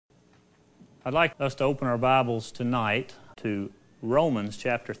I'd like us to open our Bibles tonight to Romans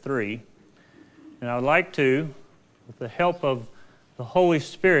chapter 3. And I would like to, with the help of the Holy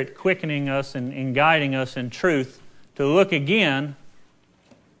Spirit quickening us and guiding us in truth, to look again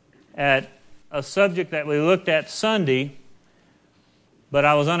at a subject that we looked at Sunday, but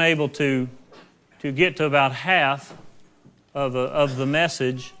I was unable to get to about half of the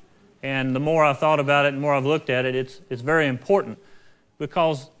message. And the more I've thought about it and the more I've looked at it, it's very important.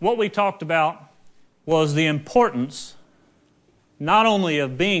 Because what we talked about was the importance not only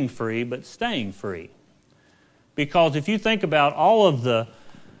of being free, but staying free. Because if you think about all of the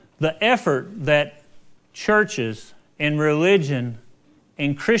effort that churches and religion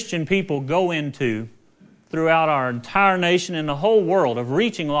and Christian people go into throughout our entire nation and the whole world of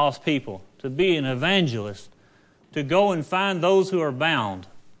reaching lost people, to be an evangelist, to go and find those who are bound,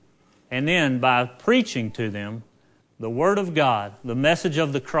 and then by preaching to them the Word of God, the message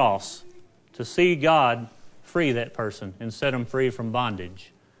of the cross, to see God free that person and set them free from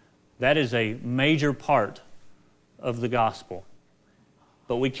bondage. That is a major part of the gospel.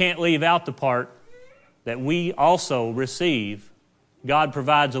 But we can't leave out the part that we also receive. God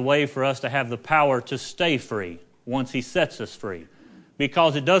provides a way for us to have the power to stay free once He sets us free.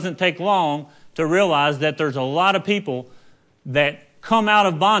 Because it doesn't take long to realize that there's a lot of people that come out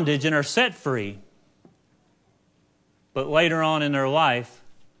of bondage and are set free. But later on in their life,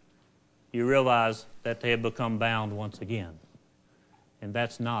 you realize that they have become bound once again. And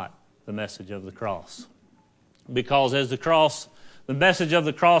that's not the message of the cross. Because as the message of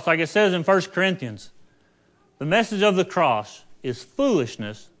the cross, like it says in 1 Corinthians, the message of the cross is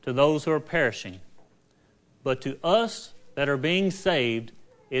foolishness to those who are perishing. But to us that are being saved,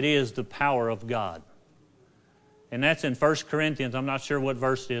 it is the power of God. And that's in 1 Corinthians. I'm not sure what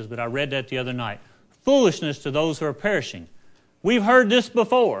verse it is, but I read that the other night. Foolishness to those who are perishing. We've heard this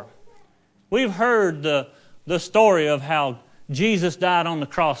before. We've heard the story of how Jesus died on the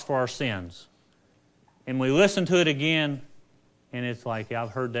cross for our sins. And we listen to it again, and it's like, yeah,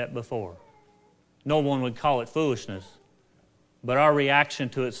 I've heard that before. No one would call it foolishness. But our reaction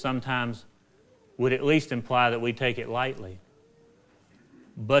to it sometimes would at least imply that we take it lightly.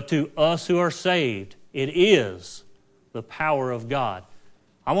 But to us who are saved, it is the power of God.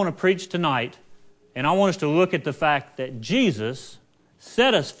 I want to preach tonight, and I want us to look at the fact that Jesus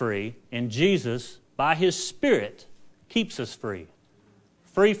set us free, and Jesus, by His Spirit, keeps us free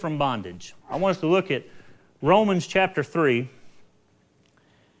from bondage. I want us to look at Romans chapter 3,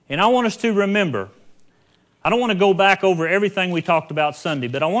 and I want us to remember, I don't want to go back over everything we talked about Sunday,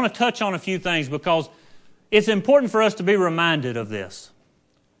 but I want to touch on a few things because it's important for us to be reminded of this.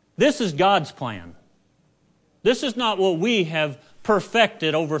 This is God's plan. This is not what we have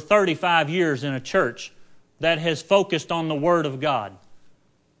perfected over 35 years in a church that has focused on the Word of God.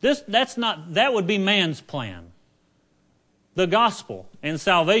 That would be man's plan. The gospel and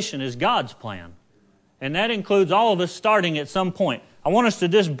salvation is God's plan. And that includes all of us starting at some point. I want us to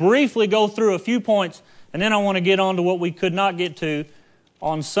just briefly go through a few points, and then I want to get on to what we could not get to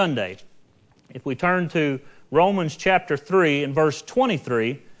on Sunday. If we turn to Romans chapter 3 and verse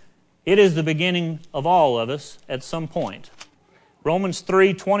 23, it is the beginning of all of us at some point. Romans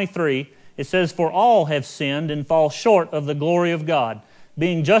 3:23, it says, "For all have sinned and fall short of the glory of God,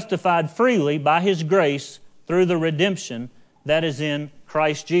 being justified freely by His grace through the redemption that is in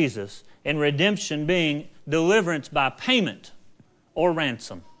Christ Jesus." And redemption being deliverance by payment or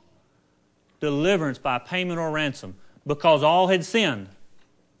ransom. Deliverance by payment or ransom. Because all had sinned.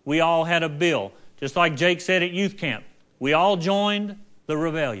 We all had a bill. Just like Jake said at youth camp, we all joined the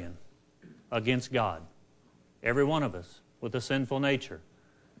rebellion against God. Every one of us with a sinful nature.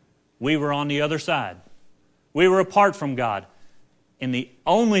 We were on the other side. We were apart from God. And the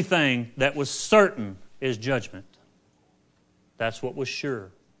only thing that was certain is judgment. That's what was sure.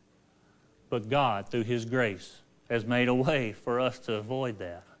 But God, through His grace, has made a way for us to avoid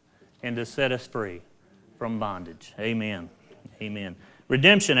that and to set us free from bondage. Amen. Amen.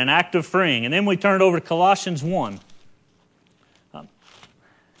 Redemption, an act of freeing. And then we turn it over to Colossians 1.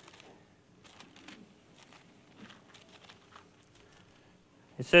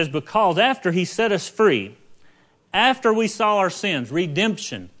 It says, because after He set us free, after we saw our sins,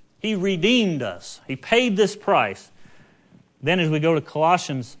 redemption, He redeemed us. He paid this price. Then as we go to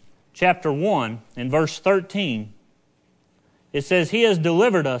Colossians chapter 1 and verse 13, it says, He has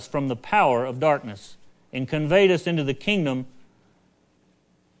delivered us from the power of darkness and conveyed us into the kingdom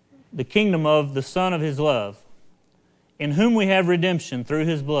of the Son of His love, in whom we have redemption through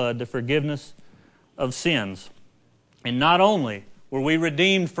His blood, the forgiveness of sins. And not only were we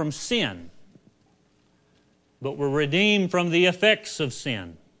redeemed from sin, but were redeemed from the effects of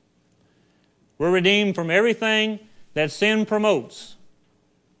sin. We're redeemed from everything that sin promotes.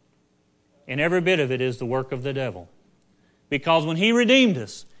 And every bit of it is the work of the devil. Because when He redeemed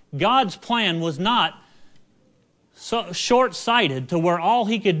us, God's plan was not so short-sighted to where all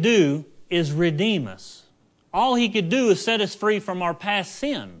He could do is redeem us. All He could do is set us free from our past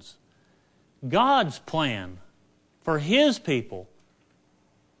sins. God's plan for His people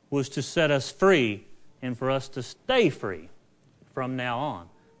was to set us free and for us to stay free from now on.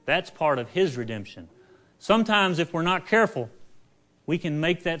 That's part of His redemption. Sometimes if we're not careful, we can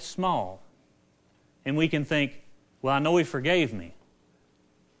make that small. And we can think, well, I know He forgave me,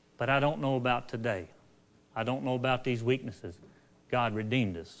 but I don't know about today. I don't know about these weaknesses. God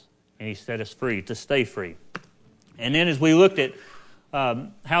redeemed us, and He set us free to stay free. And then as we looked at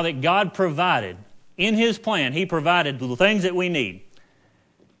how that God provided, in His plan, He provided the things that we need.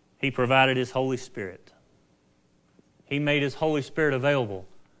 He provided His Holy Spirit. He made His Holy Spirit available,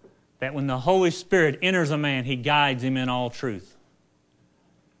 that when the Holy Spirit enters a man, He guides him in all truth.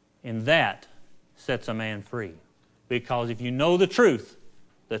 And that sets a man free. Because if you know the truth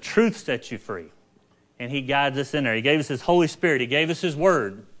sets you free. And He guides us in there. He gave us His Holy Spirit. He gave us His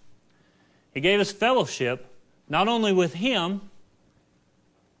Word. He gave us fellowship, not only with Him,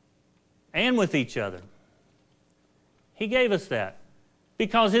 and with each other. He gave us that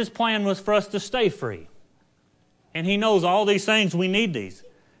because His plan was for us to stay free. And He knows all these things, we need these.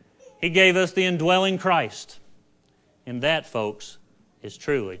 He gave us the indwelling Christ. And that, folks, is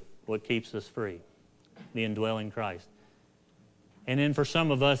truly what keeps us free. The indwelling Christ. And then for some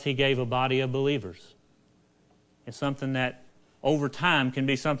of us, He gave a body of believers. It's something that over time can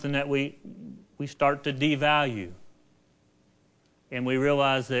be something that we start to devalue. And we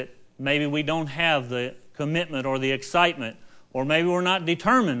realize that maybe we don't have the commitment or the excitement, or maybe we're not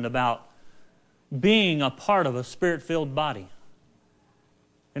determined about being a part of a Spirit-filled body.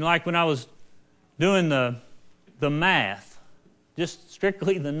 And like when I was doing the math, just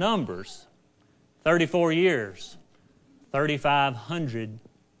strictly the numbers, 34 years, 3,500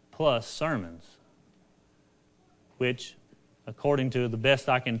 plus sermons, which, according to the best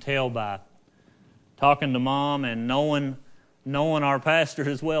I can tell by talking to Mom and knowing our pastor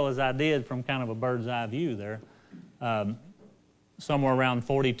as well as I did from kind of a bird's eye view there, somewhere around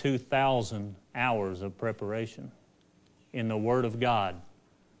 42,000 hours of preparation in the Word of God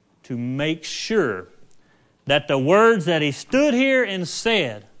to make sure that the words that He stood here and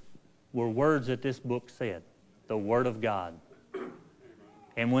said were words that this book said, the Word of God.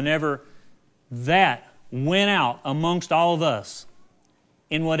 And whenever that went out amongst all of us,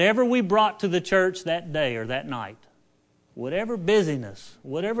 in whatever we brought to the church that day or that night, whatever busyness,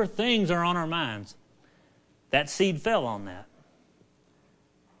 whatever things are on our minds, that seed fell on that.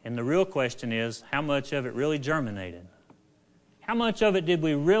 And the real question is, how much of it really germinated? How much of it did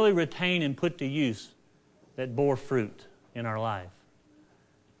we really retain and put to use that bore fruit in our life?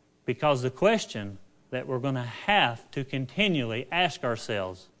 Because the question that we're going to have to continually ask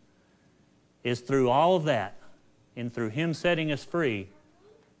ourselves is, through all of that and through Him setting us free,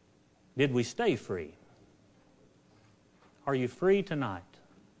 did we stay free? Are you free tonight?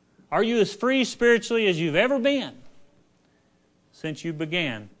 Are you as free spiritually as you've ever been since you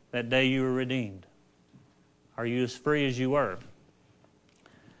began that day you were redeemed? Are you as free as you were?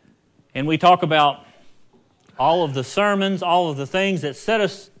 And we talk about all of the sermons, all of the things that set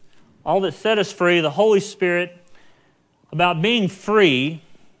us free, the Holy Spirit, about being free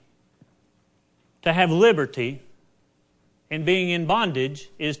to have liberty, and being in bondage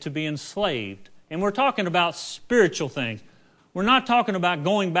is to be enslaved. And we're talking about spiritual things. We're not talking about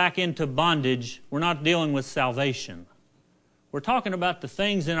going back into bondage. We're not dealing with salvation. We're talking about the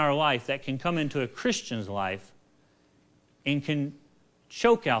things in our life that can come into a Christian's life and can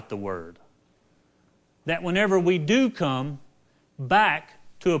choke out the Word. That whenever we do come back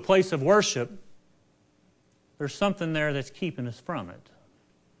to a place of worship, there's something there that's keeping us from it.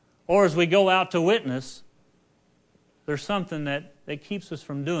 Or as we go out to witness, there's something that keeps us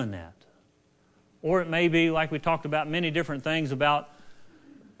from doing that. Or it may be, like we talked about many different things about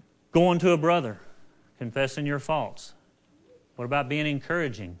going to a brother, confessing your faults. What about being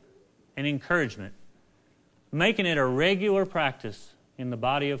encouraging and encouragement? Making it a regular practice in the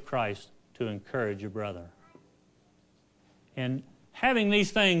body of Christ to encourage your brother. And having these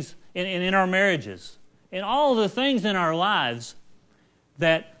things in our marriages, and all the things in our lives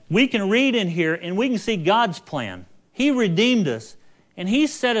that we can read in here and we can see God's plan. He redeemed us and He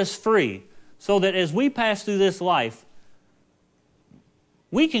set us free so that as we pass through this life,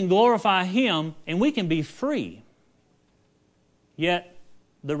 we can glorify Him and we can be free. Yet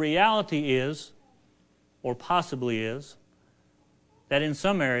the reality is, or possibly is, that in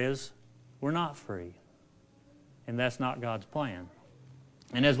some areas we're not free. And that's not God's plan.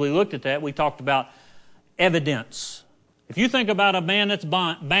 And as we looked at that, we talked about evidence. If you think about a man that's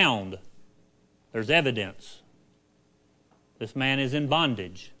bound, there's evidence. This man is in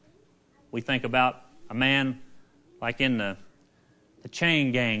bondage. We think about a man like in the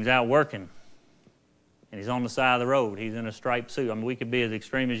chain gangs out working, and he's on the side of the road. He's in a striped suit. I mean, we could be as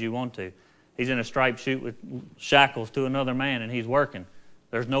extreme as you want to. He's in a striped suit with shackles to another man, and he's working.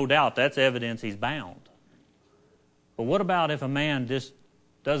 There's no doubt that's evidence he's bound. But what about if a man just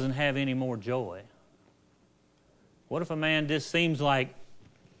doesn't have any more joy? What if a man just seems like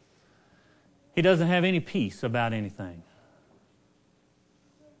he doesn't have any peace about anything?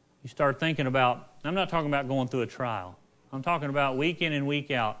 You start thinking about, I'm not talking about going through a trial. I'm talking about week in and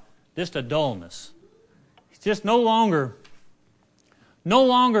week out, just a dullness. It's just no longer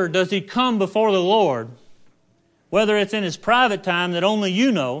does he come before the Lord, whether it's in his private time that only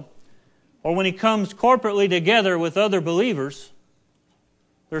you know, or when he comes corporately together with other believers.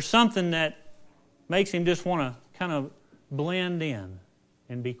 There's something that makes him just want to kind of blend in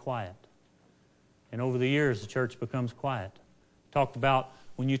and be quiet. And over the years, the church becomes quiet. Talked about,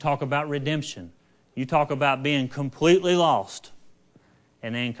 when you talk about redemption, you talk about being completely lost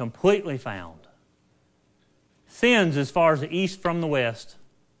and then completely found. Sins as far as the east from the west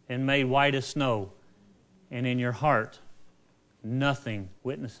and made white as snow. And in your heart, nothing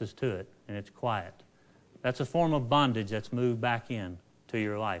witnesses to it, and it's quiet. That's a form of bondage that's moved back in to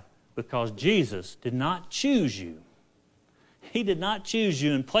your life, because Jesus did not choose you. He did not choose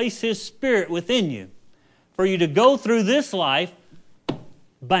you and place His Spirit within you for you to go through this life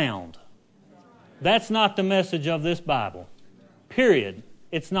bound. That's not the message of this Bible. Period.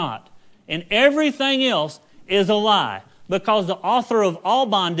 It's not. And everything else is a lie, because the author of all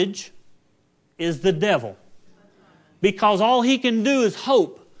bondage is the devil. Because all he can do is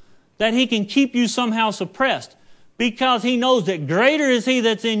hope that he can keep you somehow suppressed, because he knows that greater is he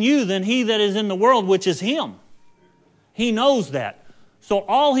that's in you than he that is in the world, which is him. He knows that. So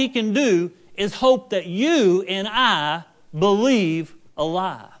all he can do is hope that you and I believe a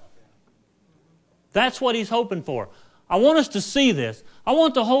lie. That's what he's hoping for. I want us to see this. I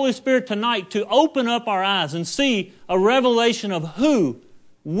want the Holy Spirit tonight to open up our eyes and see a revelation of who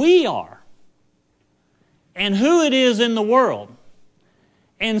we are and who it is in the world,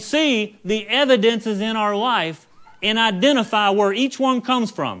 and see the evidences in our life and identify where each one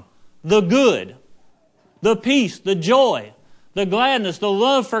comes from. The good, the peace, the joy, the gladness, the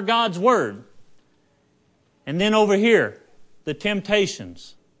love for God's Word. And then over here, the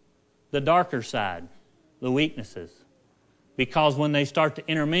temptations, the darker side, the weaknesses. Because when they start to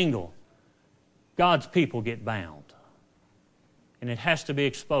intermingle, God's people get bound. And it has to be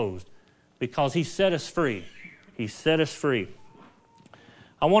exposed, because He set us free. He set us free.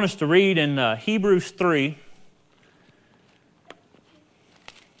 I want us to read in Hebrews 3.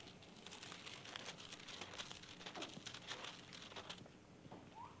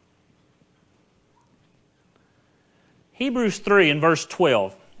 Hebrews 3 and verse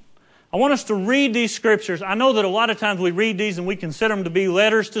 12. I want us to read these scriptures. I know that a lot of times we read these and we consider them to be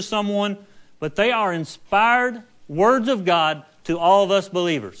letters to someone, but they are inspired words of God to all of us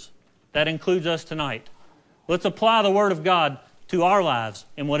believers. That includes us tonight. Let's apply the Word of God to our lives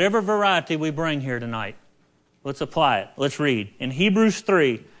in whatever variety we bring here tonight. Let's apply it. Let's read. In Hebrews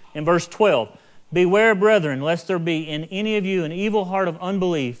 3 in verse 12, "Beware, brethren, lest there be in any of you an evil heart of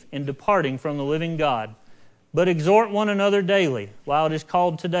unbelief in departing from the living God. But exhort one another daily, while it is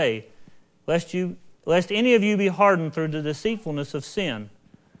called today, lest any of you be hardened through the deceitfulness of sin.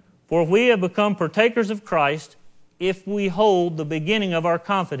 For if we have become partakers of Christ, if we hold the beginning of our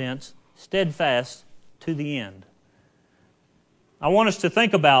confidence steadfast to the end." I want us to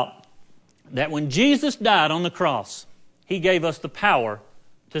think about that when Jesus died on the cross, He gave us the power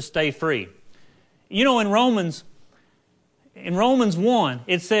to stay free. You know, in Romans 1,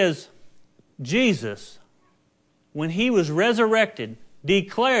 it says, Jesus, when He was resurrected,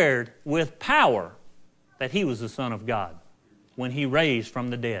 declared with power that He was the Son of God when He raised from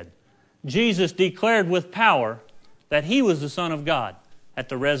the dead. Jesus declared with power that He was the Son of God at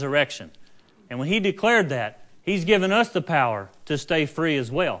the resurrection. And when He declared that, He's given us the power to stay free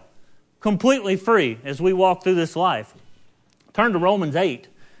as well. Completely free as we walk through this life. Turn to Romans 8.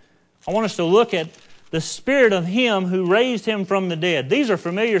 I want us to look at the Spirit of Him who raised Him from the dead. These are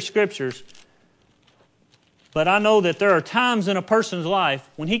familiar scriptures, but I know that there are times in a person's life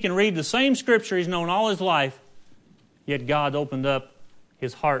when he can read the same scripture he's known all his life, yet God opened up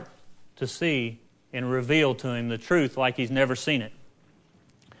his heart to see and reveal to him the truth like he's never seen it.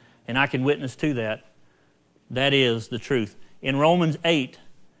 And I can witness to that. That is the truth. In Romans 8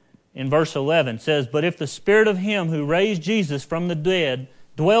 in verse 11 says, "But if the Spirit of Him who raised Jesus from the dead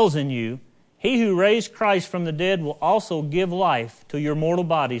dwells in you, He who raised Christ from the dead will also give life to your mortal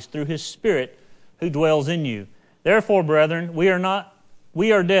bodies through His Spirit who dwells in you. Therefore, brethren, we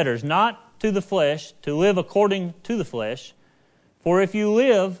are debtors, not to the flesh, to live according to the flesh. For if you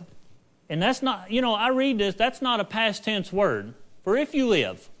live," and that's not, I read this, that's not a past tense word. For if you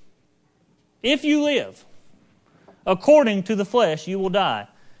live, according to the flesh, you will die.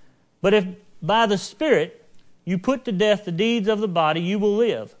 But if by the Spirit you put to death the deeds of the body, you will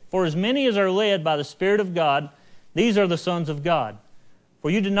live. For as many as are led by the Spirit of God, these are the sons of God. For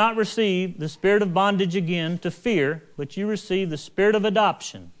you did not receive the spirit of bondage again to fear, but you received the Spirit of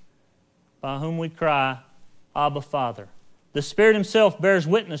adoption, by whom we cry, Abba, Father. The Spirit Himself bears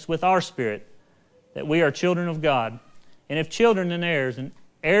witness with our spirit that we are children of God. And if children, then heirs, and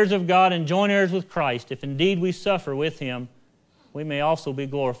heirs of God and joint heirs with Christ, if indeed we suffer with Him, we may also be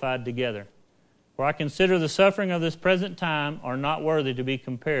glorified together. For I consider the suffering of this present time are not worthy to be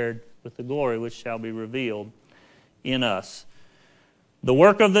compared with the glory which shall be revealed in us. The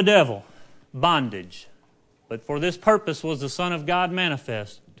work of the devil, bondage. But for this purpose was the Son of God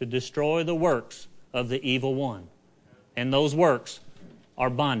manifest, to destroy the works of the evil one. And those works are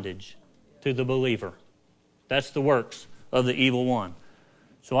bondage to the believer. That's the works of the evil one.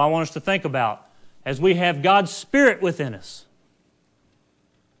 So I want us to think about, as we have God's Spirit within us,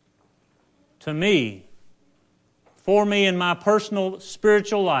 to me, for me in my personal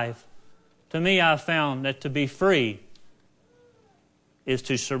spiritual life, to me I've found that to be free is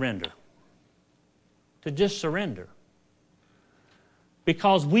to surrender. To just surrender.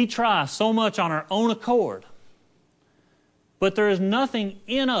 Because we try so much on our own accord, but there is nothing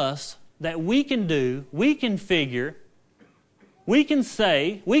in us that we can do, we can figure, we can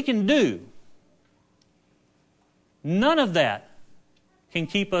say, we can do. None of that can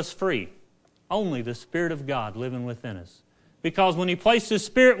keep us free. Only the Spirit of God living within us. Because when He placed His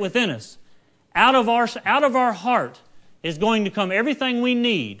Spirit within us, out of our heart is going to come everything we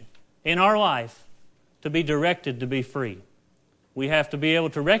need in our life to be directed to be free. We have to be able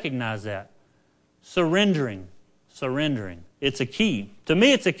to recognize that. Surrendering. It's a key. To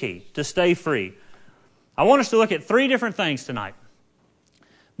me, it's a key to stay free. I want us to look at 3 different things tonight.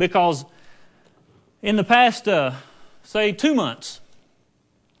 Because in the past, say 2 months,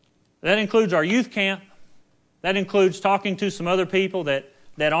 that includes our youth camp. That includes talking to some other people that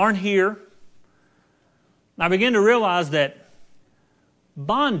aren't here. I begin to realize that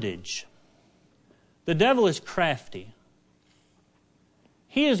bondage, the devil is crafty.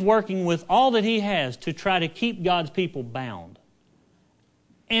 He is working with all that he has to try to keep God's people bound.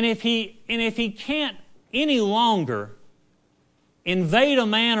 And if he can't any longer invade a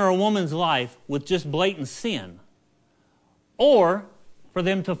man or a woman's life with just blatant sin, or for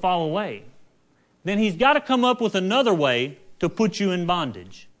them to fall away, then he's got to come up with another way to put you in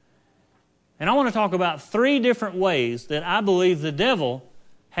bondage. And I want to talk about 3 different ways that I believe the devil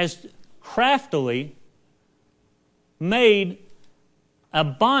has craftily made a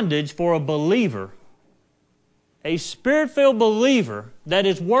bondage for a believer, a Spirit-filled believer that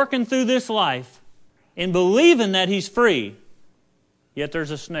is working through this life and believing that he's free, yet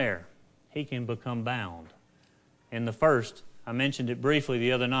there's a snare. He can become bound. And the first, I mentioned it briefly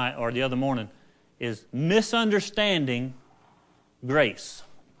the other night or the other morning, is misunderstanding grace.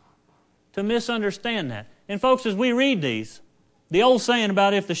 To misunderstand that. And folks, as we read these, the old saying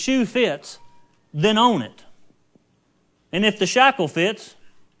about if the shoe fits, then own it. And if the shackle fits,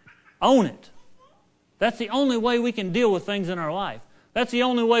 own it. That's the only way we can deal with things in our life. That's the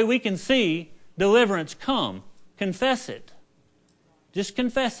only way we can see deliverance come. Confess it. Just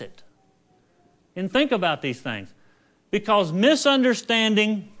confess it. And think about these things. Because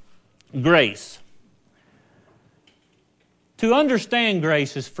misunderstanding grace. To understand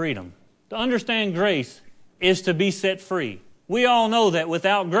grace is freedom. To understand grace is to be set free. We all know that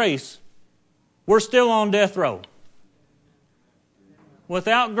without grace, we're still on death row.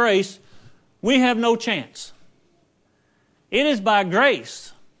 Without grace, we have no chance. It is by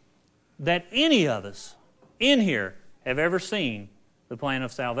grace that any of us in here have ever seen the plan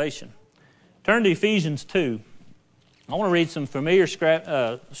of salvation. Turn to Ephesians 2. I want to read some familiar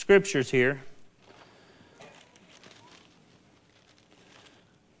scriptures here.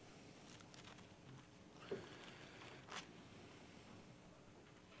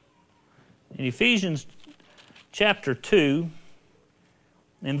 In Ephesians chapter 2,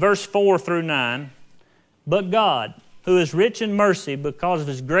 in verse 4 through 9, "But God, who is rich in mercy because of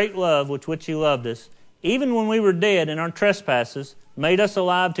His great love with which He loved us, even when we were dead in our trespasses, made us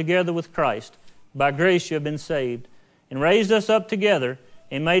alive together with Christ. By grace you have been saved, and raised us up together,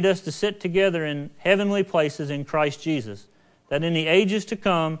 and made us to sit together in heavenly places in Christ Jesus, that in the ages to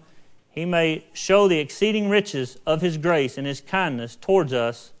come He may show the exceeding riches of His grace and His kindness towards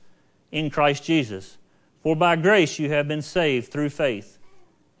us in Christ Jesus. For by grace you have been saved through faith,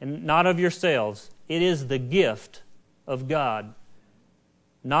 and not of yourselves. It is the gift of God,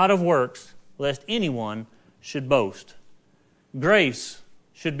 not of works, lest anyone should boast. Grace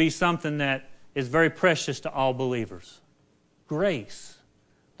should be something that is very precious to all believers. Grace.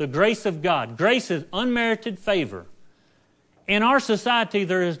 The grace of God. Grace is unmerited favor. In our society,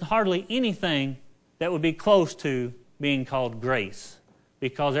 there is hardly anything that would be close to being called grace,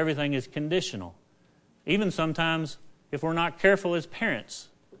 because everything is conditional. Even sometimes, if we're not careful as parents,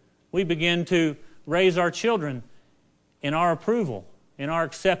 we begin to raise our children in our approval, in our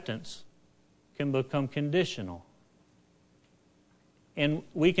acceptance, can become conditional. And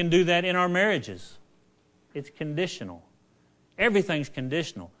we can do that in our marriages. It's conditional. Everything's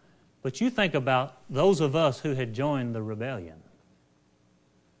conditional. But you think about those of us who had joined the rebellion.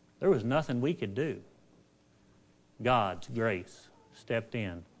 There was nothing we could do. God's grace stepped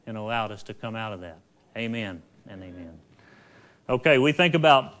in and allowed us to come out of that. Amen and amen. Okay, we think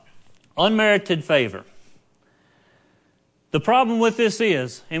about unmerited favor. The problem with this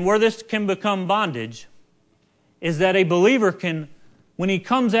is, and where this can become bondage, is that a believer can, when he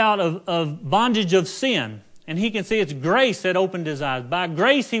comes out of bondage of sin, and he can see it's grace that opened his eyes. By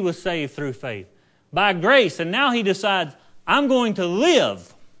grace he was saved through faith. By grace, and now he decides, I'm going to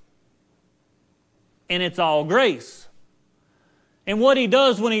live. And it's all grace. And what he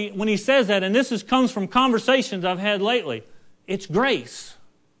does when he says that, and this comes from conversations I've had lately, it's grace.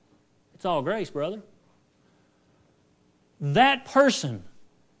 It's all grace, brother. That person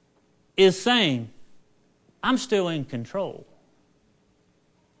is saying, I'm still in control.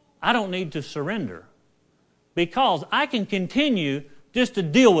 I don't need to surrender, because I can continue just to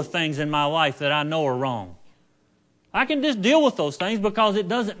deal with things in my life that I know are wrong. I can just deal with those things because it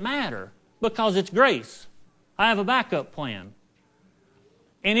doesn't matter, because it's grace. I have a backup plan.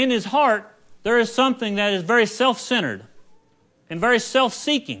 And in his heart, there is something that is very self-centered and very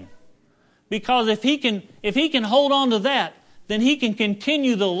self-seeking. Because if he can hold on to that, then he can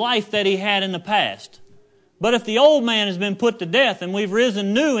continue the life that he had in the past. But if the old man has been put to death and we've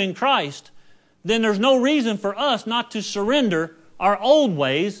risen new in Christ, then there's no reason for us not to surrender our old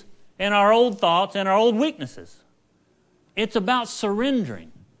ways and our old thoughts and our old weaknesses. It's about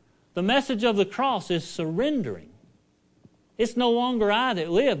surrendering. The message of the cross is surrendering. It's no longer I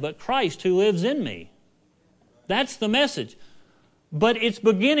that live, but Christ who lives in me. That's the message. But it's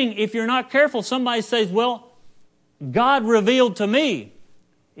beginning, if you're not careful, somebody says, well, God revealed to me.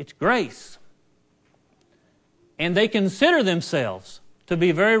 It's grace. And they consider themselves to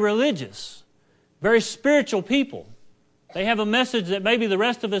be very religious, very spiritual people. They have a message that maybe the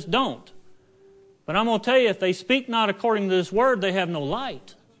rest of us don't. But I'm going to tell you, if they speak not according to this word, they have no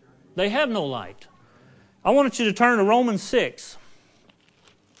light. They have no light. I want you to turn to Romans 6.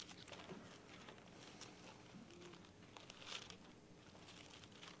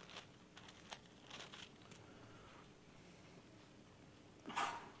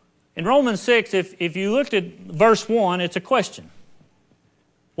 In Romans 6, if you looked at verse 1, it's a question.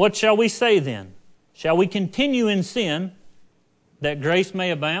 What shall we say then? Shall we continue in sin that grace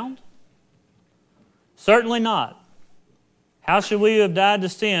may abound? Certainly not. How should we who have died to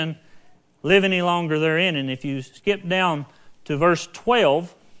sin live any longer therein? And if you skip down to verse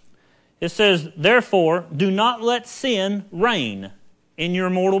 12, it says, therefore, do not let sin reign in your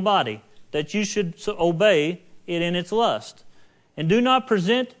mortal body, that you should obey it in its lust. And do not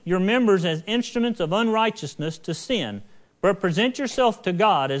present your members as instruments of unrighteousness to sin, but present yourself to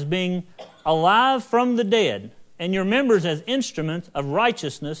God as being alive from the dead, and your members as instruments of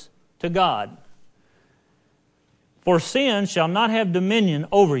righteousness to God. For sin shall not have dominion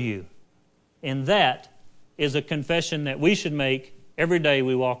over you. And that is a confession that we should make every day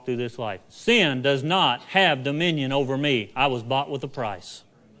we walk through this life. Sin does not have dominion over me. I was bought with a price.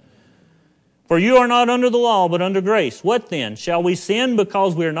 For you are not under the law, but under grace. What then? Shall we sin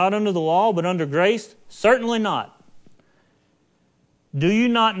because we are not under the law, but under grace? Certainly not. Do you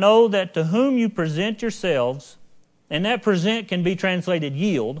not know that to whom you present yourselves, and that present can be translated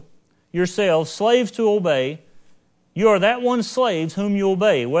yield, yourselves slaves to obey, you are that one slaves whom you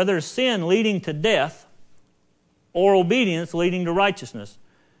obey, whether sin leading to death or obedience leading to righteousness.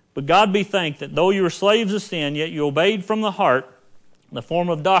 But God be thanked that though you were slaves of sin, yet you obeyed from the heart the form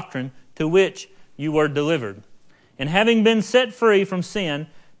of doctrine to which you were delivered. And having been set free from sin,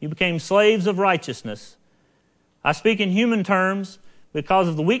 you became slaves of righteousness. I speak in human terms, because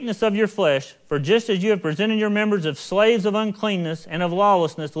of the weakness of your flesh. For just as you have presented your members as slaves of uncleanness and of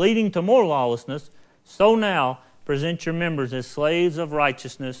lawlessness, leading to more lawlessness, so now present your members as slaves of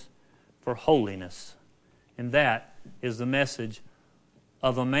righteousness for holiness. And that is the message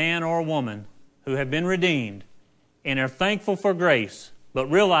of a man or a woman who have been redeemed and are thankful for grace, but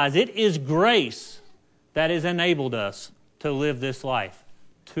realize it is grace that has enabled us to live this life,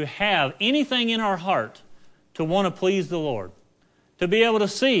 to have anything in our heart to want to please the Lord, to be able to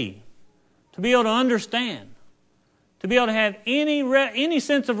see, to be able to understand, to be able to have any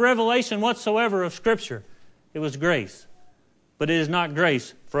sense of revelation whatsoever of Scripture. It was grace. But it is not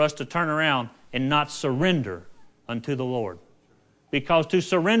grace for us to turn around and not surrender unto the Lord. Because to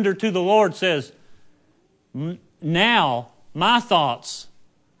surrender to the Lord says, now my thoughts,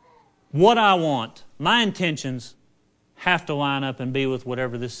 what I want, my intentions have to line up and be with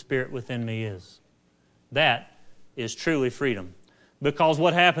whatever this Spirit within me is. That is truly freedom. Because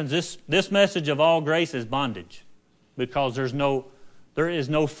what happens, this message of all grace is bondage. Because there is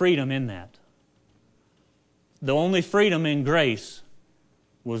no freedom in that. The only freedom in grace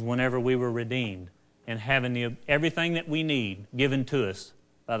was whenever we were redeemed and having everything that we need given to us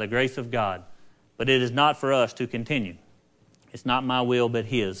by the grace of God. But it is not for us to continue. It's not my will, but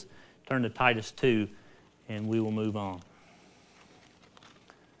His. Turn to Titus 2, and we will move on.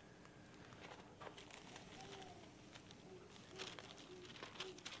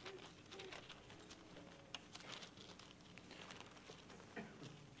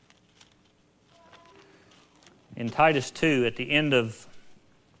 In Titus 2,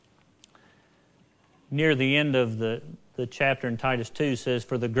 near the end of the chapter in Titus 2 says,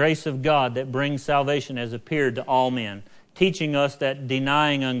 "For the grace of God that brings salvation has appeared to all men, teaching us that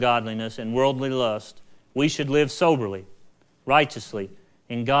denying ungodliness and worldly lust, we should live soberly, righteously,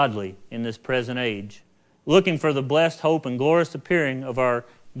 and godly in this present age, looking for the blessed hope and glorious appearing of our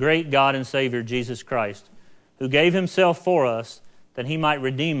great God and Savior Jesus Christ, who gave Himself for us that He might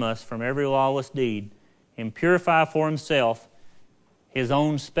redeem us from every lawless deed and purify for Himself His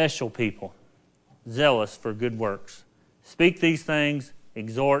own special people, zealous for good works. Speak these things,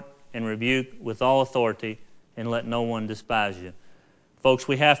 exhort and rebuke with all authority, and let no one despise you." Folks,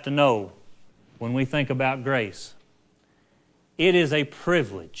 we have to know, when we think about grace, it is a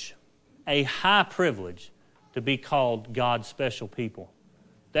privilege, a high privilege, to be called God's special people.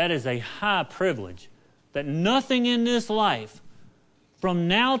 That is a high privilege that nothing in this life, from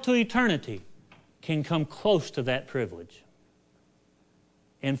now to eternity, can come close to that privilege.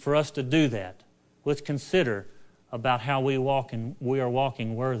 And for us to do that, let's consider about how we are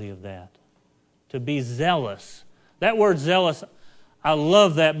walking worthy of that. To be zealous. That word zealous, I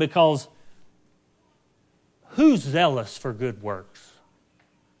love that, because who's zealous for good works?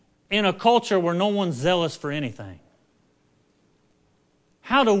 In a culture where no one's zealous for anything.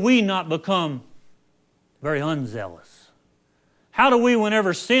 How do we not become very unzealous? How do we,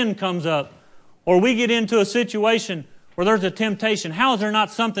 whenever sin comes up, or we get into a situation where there's a temptation, how is there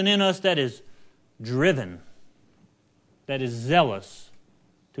not something in us that is driven, that is zealous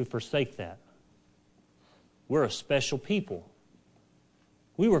to forsake that? We're a special people.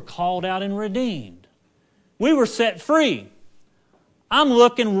 We were called out and redeemed. We were set free. I'm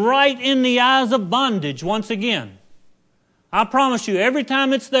looking right in the eyes of bondage once again. I promise you, every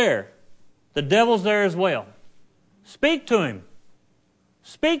time it's there, the devil's there as well. Speak to him.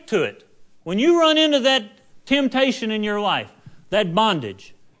 Speak to it. When you run into that temptation in your life, that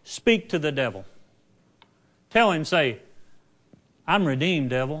bondage, speak to the devil. Tell him, say, "I'm redeemed,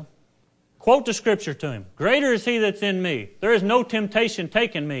 devil." Quote the Scripture to him. "Greater is He that's in me. There is no temptation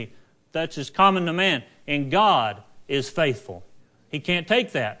taken me that's as common to man. And God is faithful." He can't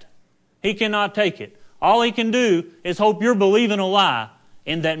take that. He cannot take it. All he can do is hope you're believing a lie,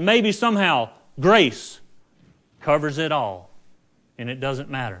 and that maybe somehow grace covers it all. And it doesn't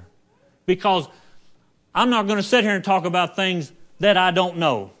matter. Because I'm not going to sit here and talk about things that I don't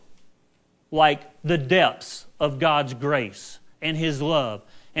know, like the depths of God's grace and His love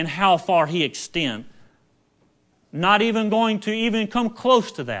and how far He extends. Not even going to even come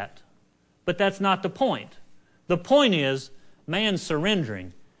close to that. But that's not the point. The point is man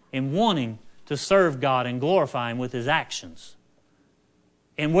surrendering and wanting to serve God and glorify Him with his actions.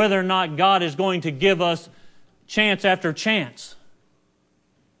 And whether or not God is going to give us chance after chance,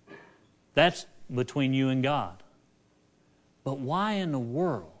 that's between you and God. But why in the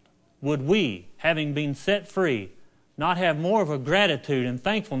world would we, having been set free, not have more of a gratitude and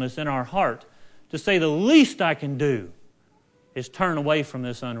thankfulness in our heart to say the least I can do is turn away from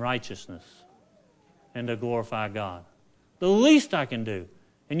this unrighteousness and to glorify God? The least I can do.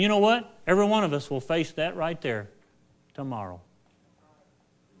 And you know what? Every one of us will face that right there tomorrow.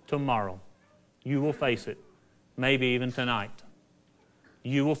 tomorrow. You will face it, maybe even tonight.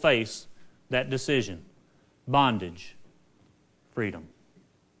 You will face that decision. Bondage, freedom.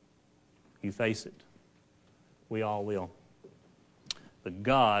 You face it. We all will. But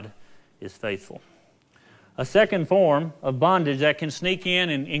God is faithful. A second form of bondage that can sneak in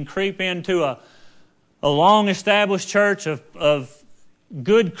and creep into a long-established church of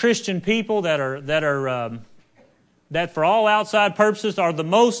good Christian people that for all outside purposes are the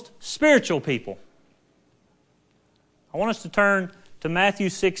most spiritual people. I want us to turn to Matthew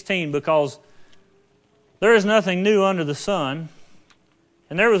 16 because there is nothing new under the sun.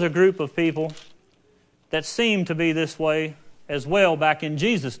 And there was a group of people that seemed to be this way as well back in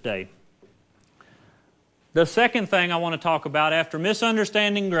Jesus' day. The second thing I want to talk about after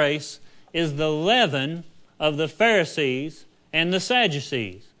misunderstanding grace is the leaven of the Pharisees and the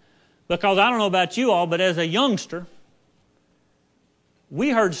Sadducees. Because I don't know about you all, but as a youngster,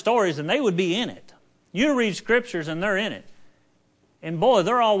 we heard stories and they would be in it. You read scriptures and they're in it. And boy,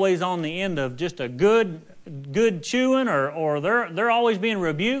 they're always on the end of just a good chewing or they're always being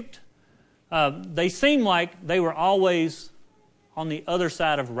rebuked. They seem like they were always on the other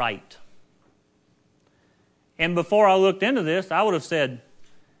side of right. And before I looked into this, I would have said,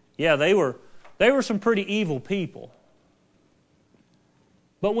 yeah, they were some pretty evil people.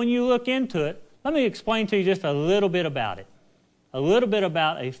 But when you look into it, let me explain to you just a little bit about it. A little bit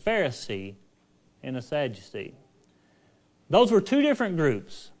about a Pharisee and a Sadducee. Those were two different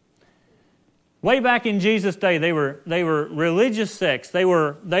groups. Way back in Jesus' day, they were religious sects. They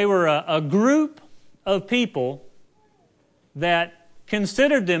were a group of people that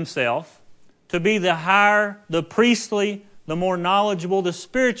considered themselves to be the higher, the priestly, the more knowledgeable, the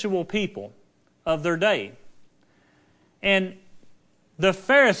spiritual people of their day. And the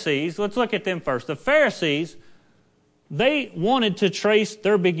Pharisees, let's look at them first. The Pharisees, they wanted to trace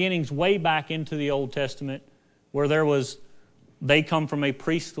their beginnings way back into the Old Testament where they come from a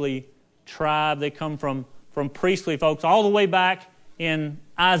priestly tribe. They come from priestly folks all the way back in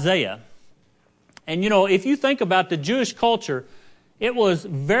Isaiah. And if you think about the Jewish culture, it was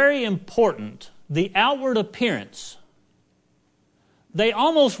very important, the outward appearance. They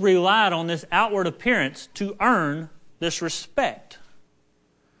almost relied on this outward appearance to earn this respect.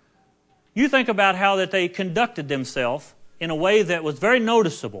 You think about how that they conducted themselves in a way that was very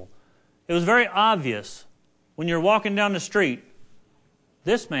noticeable. It was very obvious when you're walking down the street,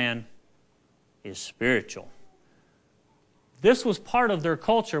 this man is spiritual. This was part of their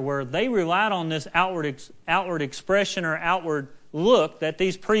culture where they relied on this outward expression or outward look that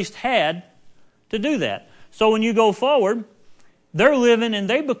these priests had to do that. So when you go forward, they're living and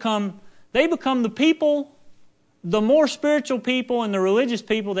they become the people, the more spiritual people and the religious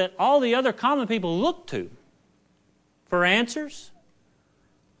people that all the other common people look to for answers,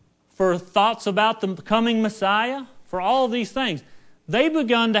 for thoughts about the coming Messiah, for all of these things. They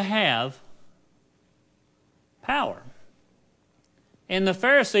begun to have power. And the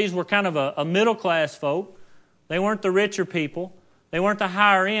Pharisees were kind of a middle-class folk. They weren't the richer people. They weren't the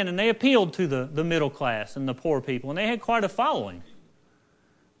higher end, and they appealed to the middle class and the poor people, and they had quite a following.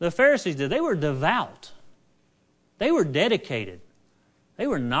 The Pharisees did. They were devout. They were dedicated. They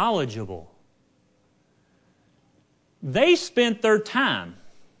were knowledgeable. They spent their time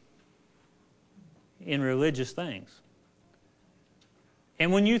in religious things.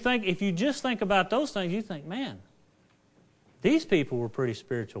 And if you just think about those things, you think, man, these people were pretty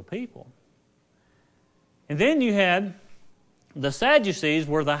spiritual people. And then you had the Sadducees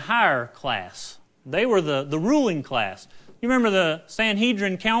were the higher class. They were the ruling class. You remember the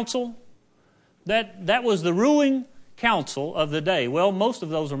Sanhedrin Council? That was the ruling council of the day. Well, most of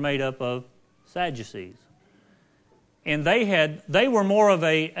those were made up of Sadducees. And they were more of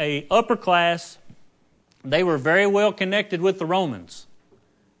a upper class. They were very well connected with the Romans.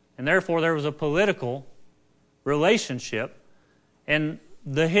 And therefore there was a political relationship. And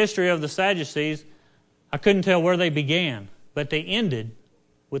the history of the Sadducees, I couldn't tell where they began, but they ended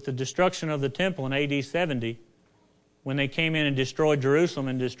with the destruction of the temple in AD 70 when they came in and destroyed Jerusalem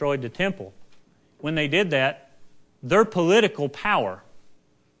and destroyed the temple. When they did that, their political power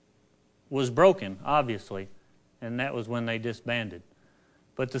was broken, obviously, and that was when they disbanded.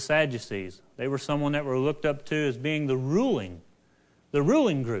 But the Sadducees, they were someone that were looked up to as being the ruling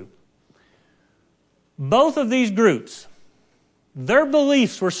group. Both of these groups, their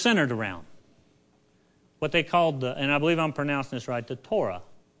beliefs were centered around what they called, and I believe I'm pronouncing this right, the Torah,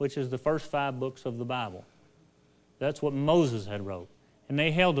 which is the first 5 books of the Bible. That's what Moses had wrote. And they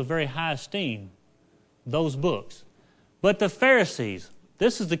held a very high esteem, those books. But the Pharisees,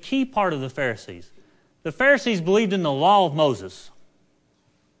 this is the key part of the Pharisees. The Pharisees believed in the law of Moses.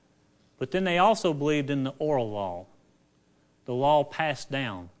 But then they also believed in the oral law, the law passed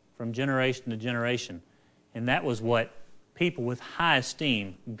down from generation to generation. And that was what people with high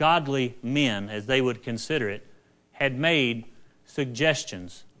esteem, godly men, as they would consider it, had made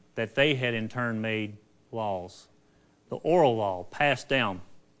suggestions that they had in turn made laws. The oral law passed down.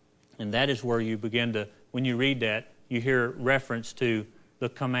 And that is where you begin to, when you read that, you hear reference to the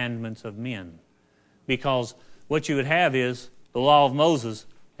commandments of men. Because what you would have is the law of Moses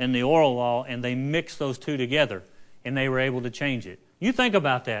and the oral law, and they mixed those two together, and they were able to change it. You think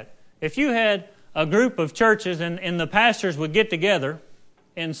about that. If you had a group of churches and the pastors would get together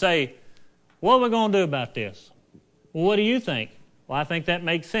and say, what are we going to do about this? Well, what do you think? Well, I think that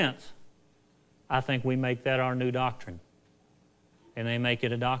makes sense. I think we make that our new doctrine. And they make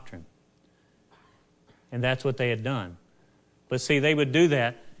it a doctrine. And that's what they had done. But see, they would do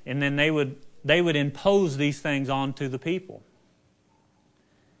that, and then they would impose these things onto the people.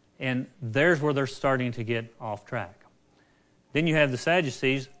 And there's where they're starting to get off track. Then you have the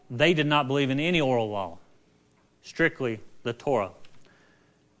Sadducees. They did not believe in any oral law, strictly the Torah.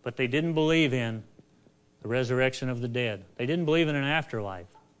 But they didn't believe in the resurrection of the dead. They didn't believe in an afterlife.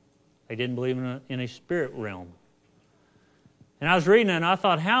 They didn't believe in a spirit realm. And I was reading it, and I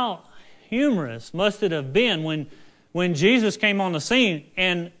thought, how humorous must it have been when Jesus came on the scene,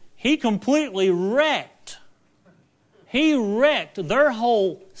 and He completely wrecked their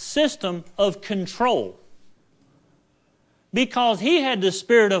whole system of control. Because He had the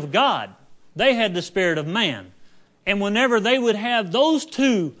Spirit of God. They had the Spirit of man. And whenever they would have those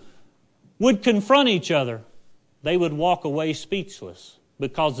two would confront each other, they would walk away speechless.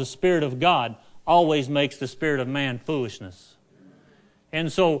 Because the Spirit of God always makes the spirit of man foolishness.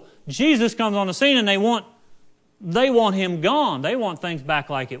 And so Jesus comes on the scene, and they want Him gone. They want things back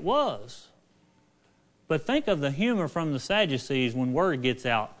like it was. But think of the humor from the Sadducees when word gets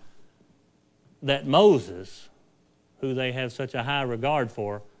out that Moses, who they have such a high regard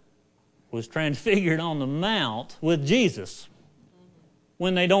for, was transfigured on the mount with Jesus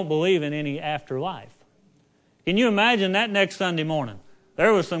when they don't believe in any afterlife. Can you imagine that next Sunday morning?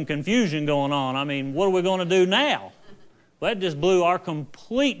 There was some confusion going on. I mean, what are we going to do now? Well, that just blew our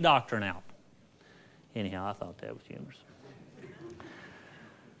complete doctrine out. Anyhow, I thought that was humorous.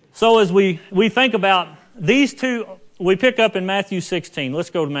 So as we think about these two, we pick up in Matthew 16. Let's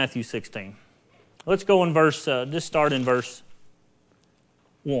go to Matthew 16. Let's go in just start in verse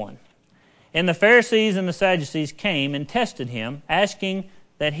 1. And the Pharisees and the Sadducees came and tested Him, asking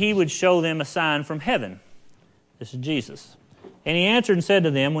that He would show them a sign from heaven. This is Jesus. And He answered and said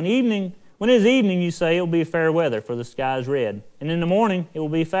to them, When it is evening, you say, it will be fair weather, for the sky is red. And in the morning, it will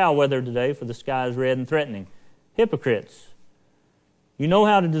be foul weather today, for the sky is red and threatening. Hypocrites! You know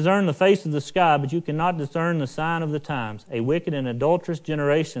how to discern the face of the sky, but you cannot discern the sign of the times. A wicked and adulterous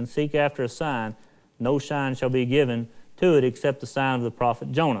generation seek after a sign. No sign shall be given to it except the sign of the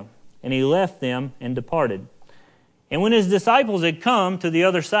prophet Jonah. And He left them and departed. And when His disciples had come to the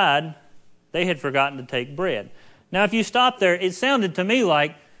other side, they had forgotten to take bread. Now, if you stop there, it sounded to me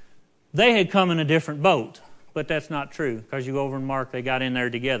like they had come in a different boat. But that's not true, because you go over in Mark, they got in there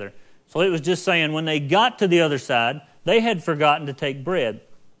together. So it was just saying when they got to the other side, they had forgotten to take bread.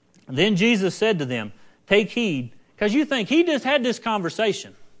 Then Jesus said to them, Take heed, because you think He just had this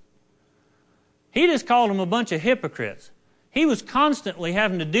conversation. He just called them a bunch of hypocrites. He was constantly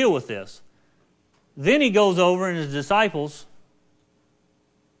having to deal with this. Then He goes over and His disciples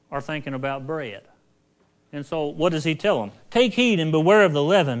are thinking about bread. And so what does He tell them? Take heed and beware of the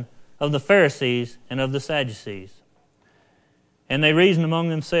leaven of the Pharisees and of the Sadducees. And they reasoned among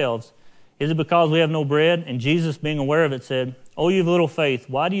themselves, Is it because we have no bread? And Jesus, being aware of it, said, O you of little faith,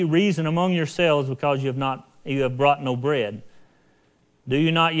 why do you reason among yourselves because you have brought no bread? Do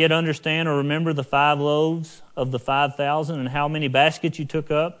you not yet understand or remember the 5 loaves of the 5,000 and how many baskets you took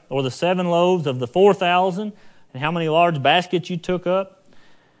up? Or the 7 loaves of the 4,000 and how many large baskets you took up?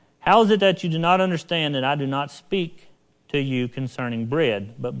 How is it that you do not understand that I do not speak to you concerning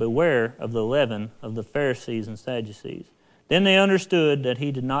bread, but beware of the leaven of the Pharisees and Sadducees? Then they understood that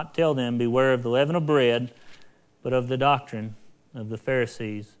He did not tell them, beware of the leaven of bread, but of the doctrine of the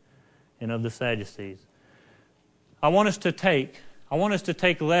Pharisees and of the Sadducees. I want us to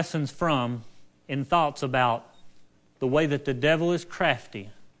take lessons from and thoughts about the way that the devil is crafty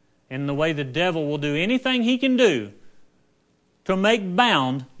and the way the devil will do anything he can do to make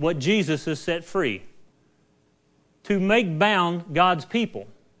bound what Jesus has set free, to make bound God's people.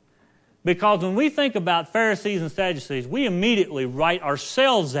 Because when we think about Pharisees and Sadducees, we immediately write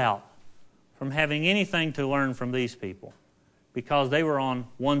ourselves out from having anything to learn from these people, because they were on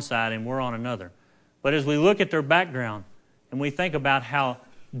one side and we're on another. But as we look at their background and we think about how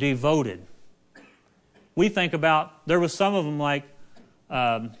devoted. We think about, there was some of them like,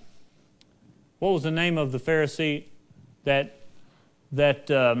 what was the name of the Pharisee that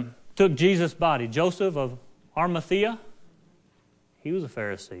took Jesus' body? Joseph of Arimathea? He was a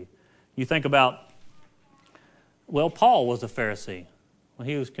Pharisee. You think about, well, Paul was a Pharisee when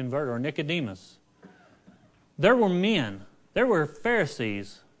he was converted, or Nicodemus. There were men, there were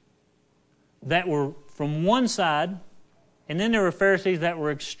Pharisees that were from one side, and then there were Pharisees that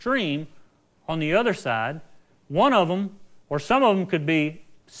were extreme on the other side. One of them, or some of them, could be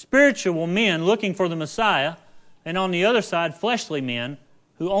spiritual men looking for the Messiah, and on the other side, fleshly men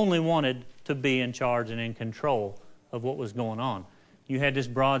who only wanted to be in charge and in control of what was going on. You had this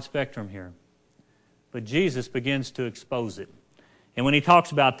broad spectrum here. But Jesus begins to expose it. And when he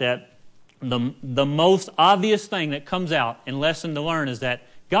talks about that, the most obvious thing that comes out in Lesson to Learn is that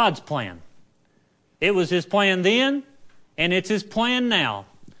God's plan, it was His plan then, and it's His plan now,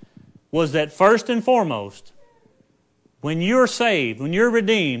 was that first and foremost, when you're saved, when you're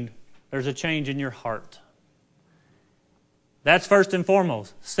redeemed, there's a change in your heart. That's first and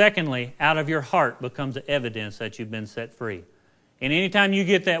foremost. Secondly, out of your heart becomes the evidence that you've been set free. And anytime you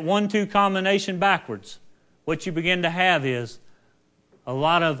get that 1-2 combination backwards, what you begin to have is a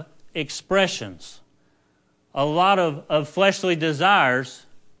lot of expressions, a lot of fleshly desires,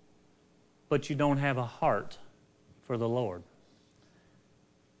 but you don't have a heart for the Lord.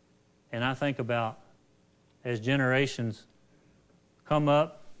 And I think about, as generations come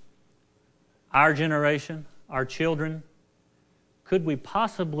up, our generation, our children, could we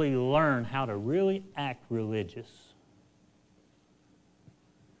possibly learn how to really act religious?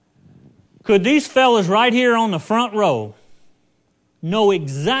 Could these fellas right here on the front row know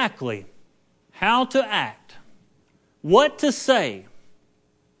exactly how to act, what to say,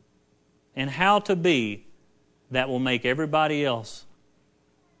 and how to be that will make everybody else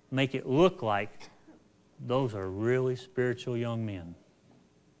make it look like those are really spiritual young men?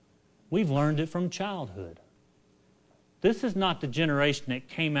 We've learned it from childhood. This is not the generation that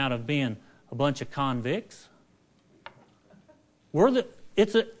came out of being a bunch of convicts.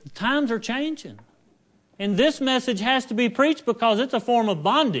 Times are changing. And this message has to be preached because it's a form of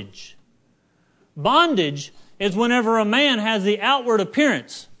bondage. Bondage is whenever a man has the outward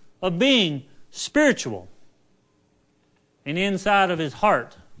appearance of being spiritual, and inside of his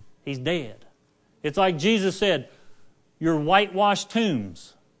heart, he's dead. It's like Jesus said, you're whitewashed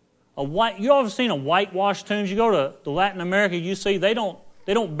tombs. You ever seen a whitewashed tomb? You go to Latin America, you see they don't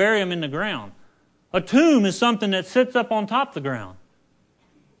bury them in the ground. A tomb is something that sits up on top of the ground.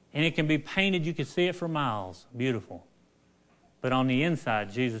 And it can be painted, you can see it for miles. Beautiful. But on the inside,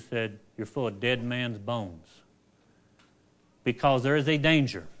 Jesus said, you're full of dead man's bones. Because there is a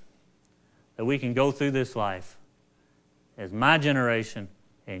danger that we can go through this life as my generation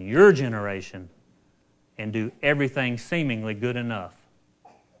and your generation and do everything seemingly good enough,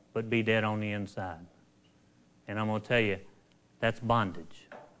 but be dead on the inside. And I'm going to tell you, that's bondage.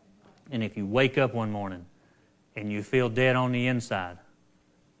 And if you wake up one morning and you feel dead on the inside,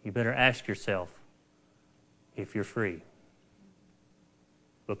 you better ask yourself if you're free.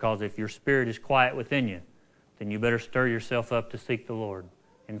 Because if your spirit is quiet within you, then you better stir yourself up to seek the Lord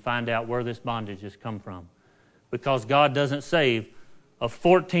and find out where this bondage has come from. Because God doesn't save a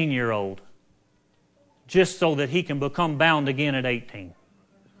 14-year-old just so that he can become bound again at 18.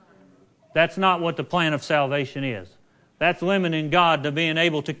 That's not what the plan of salvation is. That's limiting God to being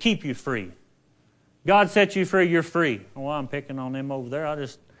able to keep you free. God sets you free, you're free. Well, I'm picking on them over there. I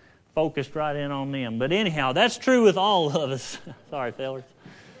just focused right in on them. But anyhow, that's true with all of us. Sorry, fellas.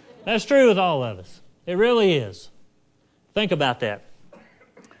 That's true with all of us. It really is. Think about that.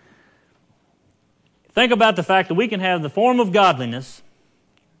 Think about the fact that we can have the form of godliness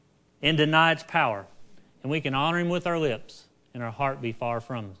and deny its power. And we can honor Him with our lips and our heart be far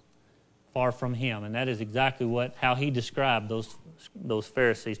from Him. And that is exactly how He described those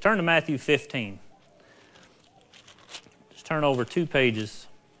Pharisees. Turn to Matthew 15. Just turn over 2 pages.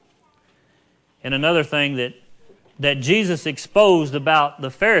 And another thing that Jesus exposed about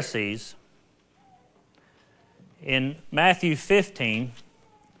the Pharisees in Matthew 15,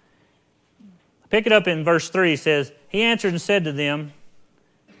 pick it up in verse 3, it says, He answered and said to them,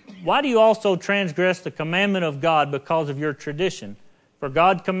 Why do you also transgress the commandment of God because of your tradition? For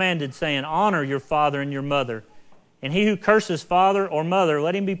God commanded, saying, Honor your father and your mother, and he who curses father or mother,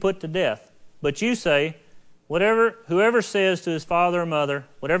 let him be put to death. But you say, Whoever says to his father or mother,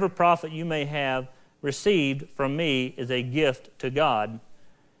 whatever profit you may have received from me is a gift to God,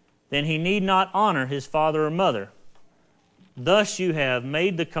 then he need not honor his father or mother. Thus you have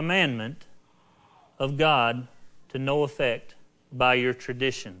made the commandment of God to no effect by your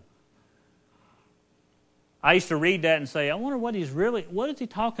tradition. I used to read that and say, I wonder what is he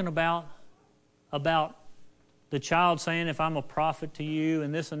talking about the child saying, if I'm a prophet to you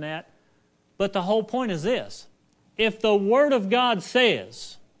and this and that. But the whole point is this. If the Word of God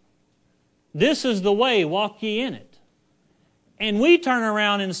says, this is the way, walk ye in it, and we turn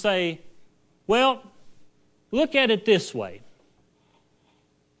around and say, well, look at it this way,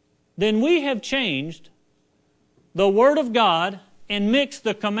 then we have changed the Word of God and mixed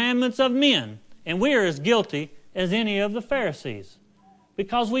the commandments of men. And we are as guilty as any of the Pharisees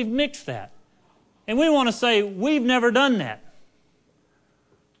because we've mixed that. And we want to say, we've never done that.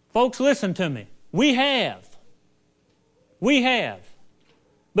 Folks, listen to me. We have. We have.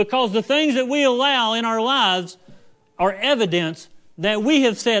 Because the things that we allow in our lives are evidence that we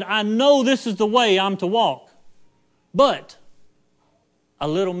have said, I know this is the way I'm to walk. But a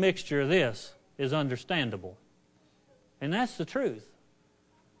little mixture of this is understandable. And that's the truth.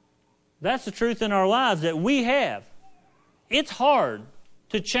 That's the truth in our lives that we have. It's hard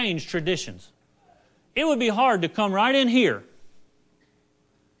to change traditions. It would be hard to come right in here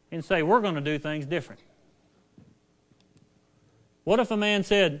and say, we're going to do things different. What if a man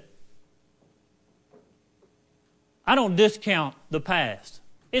said, I don't discount the past.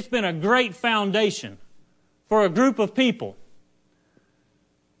 It's been a great foundation for a group of people.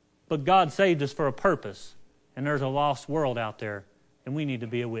 But God saved us for a purpose, and there's a lost world out there, and we need to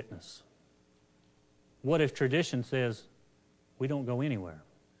be a witness. What if tradition says we don't go anywhere?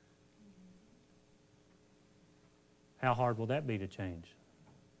 How hard will that be to change?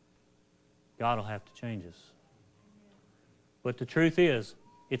 God will have to change us. But the truth is,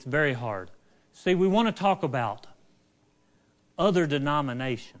 it's very hard. See, we want to talk about other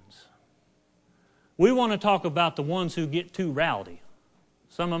denominations. We want to talk about the ones who get too rowdy.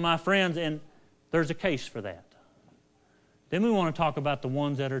 Some of my friends, and there's a case for that. Then we want to talk about the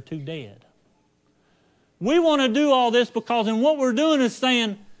ones that are too dead. We want to do all this because in what we're doing is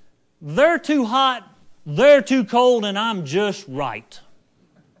saying, they're too hot, they're too cold, and I'm just right.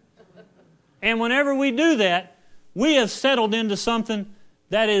 And whenever we do that, we have settled into something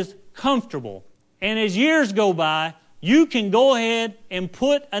that is comfortable. And as years go by, you can go ahead and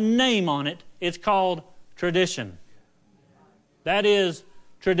put a name on it. It's called tradition. That is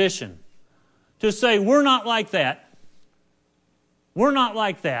tradition. To say, we're not like that. We're not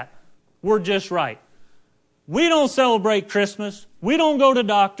like that. We're just right. We don't celebrate Christmas. We don't go to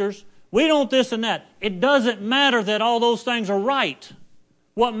doctors. We don't this and that. It doesn't matter that all those things are right.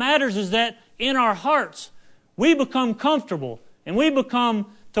 What matters is that in our hearts, we become comfortable and we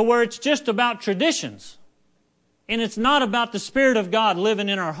become to where it's just about traditions. And it's not about the Spirit of God living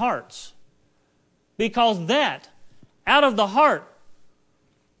in our hearts. Because that, out of the heart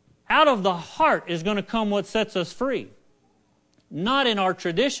is going to come what sets us free. Not in our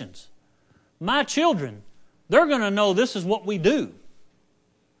traditions. My children, they're going to know this is what we do.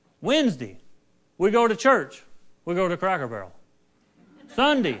 Wednesday, we go to church. We go to Cracker Barrel.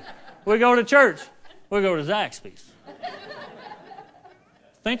 Sunday, we go to church. We go to Zaxby's.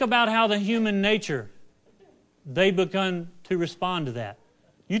 Think about how the human nature, they begun to respond to that.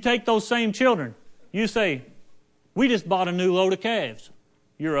 You take those same children. You say, we just bought a new load of calves.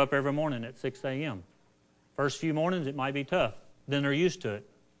 You're up every morning at 6 a.m. First few mornings, it might be tough. Then they're used to it.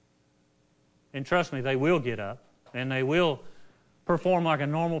 And trust me, they will get up and they will perform like a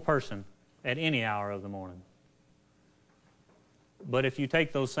normal person at any hour of the morning. But if you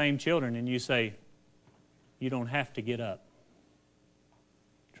take those same children and you say, you don't have to get up.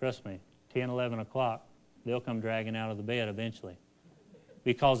 Trust me, 10, 11 o'clock, they'll come dragging out of the bed eventually.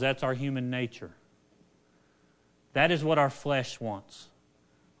 Because that's our human nature. That is what our flesh wants.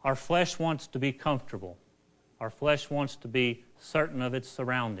 Our flesh wants to be comfortable. Our flesh wants to be certain of its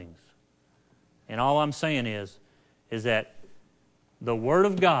surroundings. And all I'm saying is that the Word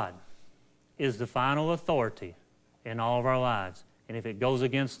of God is the final authority in all of our lives. And if it goes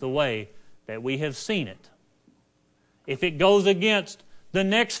against the way that we have seen it, if it goes against the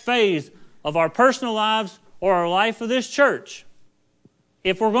next phase of our personal lives or our life of this church,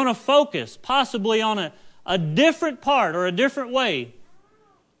 if we're going to focus possibly on a different part or a different way,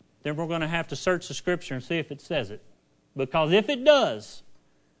 then we're going to have to search the Scripture and see if it says it. Because if it does,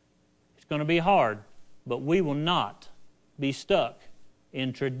 it's going to be hard, but we will not be stuck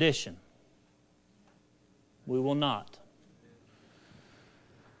in tradition. We will not.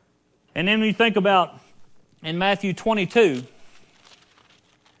 And then we think about in Matthew 22.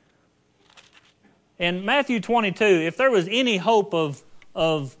 In Matthew 22, if there was any hope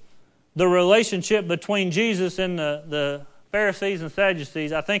of the relationship between Jesus and the Pharisees and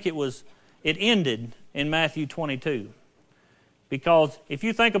Sadducees, I think it ended in Matthew 22. Because if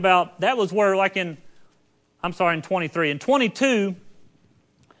you think about, that was where in 23. In 22,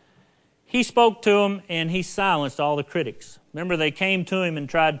 he spoke to them and he silenced all the critics. Remember, they came to him and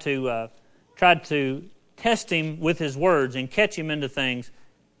tried to test him with his words and catch him into things.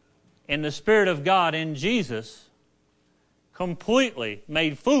 And the Spirit of God in Jesus completely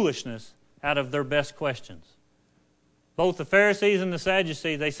made foolishness out of their best questions. Both the Pharisees and the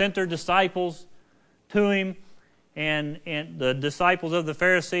Sadducees, they sent their disciples to him, and the disciples of the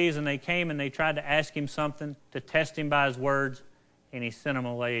Pharisees, and they came and they tried to ask him something to test him by his words, and he sent them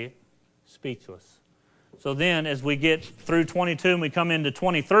away speechless. So then, as we get through 22 and we come into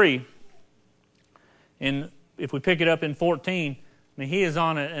 23, and if we pick it up in 14, he is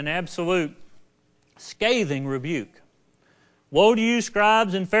on an absolute scathing rebuke. Woe to you,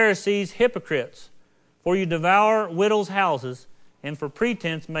 scribes and Pharisees, hypocrites! For you devour widows' houses, and for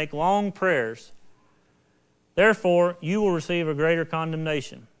pretense make long prayers. Therefore you will receive a greater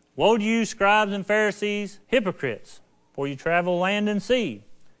condemnation. Woe to you, scribes and Pharisees, hypocrites! For you travel land and sea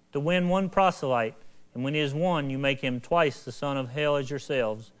to win one proselyte, and when he is won, you make him twice the son of hell as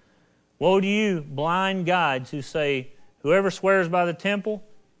yourselves. Woe to you, blind guides, who say, whoever swears by the temple,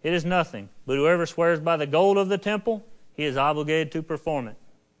 it is nothing, but whoever swears by the gold of the temple, he is obligated to perform it.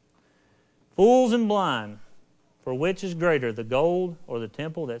 Fools and blind, for which is greater, the gold or the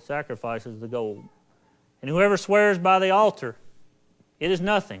temple that sacrifices the gold? And whoever swears by the altar, it is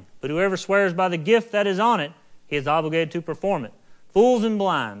nothing, but whoever swears by the gift that is on it, he is obligated to perform it. Fools and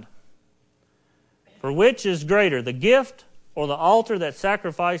blind, for which is greater, the gift or the altar that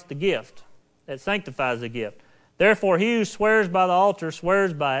sacrificed the gift, that sanctifies the gift? Therefore he who swears by the altar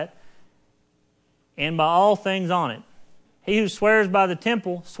swears by it, and by all things on it. He who swears by the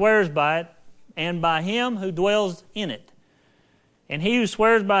temple swears by it, and by him who dwells in it. And he who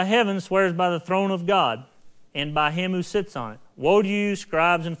swears by heaven swears by the throne of God, and by him who sits on it. Woe to you,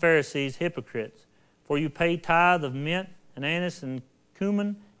 scribes and Pharisees, hypocrites! For you pay tithe of mint and anise and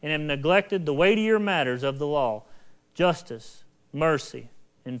cumin, and have neglected the weightier matters of the law, justice, mercy,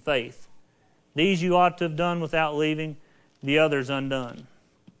 and faith. These you ought to have done without leaving the others undone.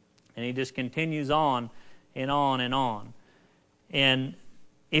 And he just continues on and on and on. And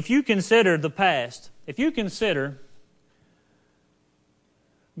if you consider the past, if you consider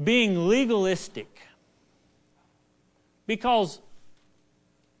being legalistic, because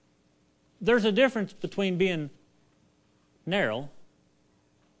there's a difference between being narrow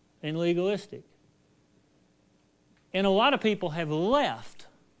and legalistic. And a lot of people have left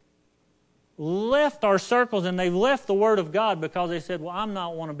our circles, and they've left the Word of God because they said, well, I'm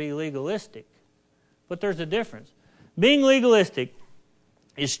not want to be legalistic. But there's a difference. Being legalistic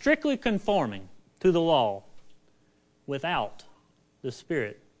is strictly conforming to the law without the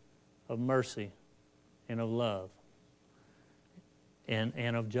spirit of mercy and of love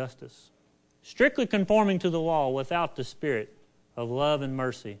and of justice. Strictly conforming to the law without the spirit of love and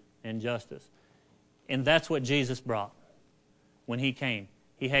mercy and justice. And that's what Jesus brought when He came.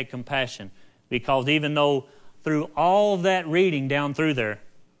 He had compassion, because even though through all of that reading down through there,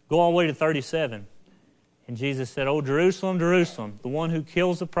 go all the way to 37, and Jesus said, "O Jerusalem, Jerusalem, the one who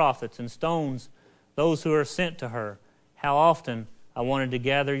kills the prophets and stones those who are sent to her, how often I wanted to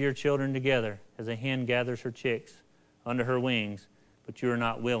gather your children together as a hen gathers her chicks under her wings, but you are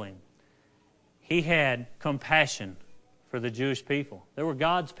not willing." He had compassion for the Jewish people. They were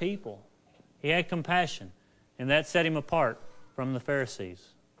God's people. He had compassion, and that set Him apart from the Pharisees.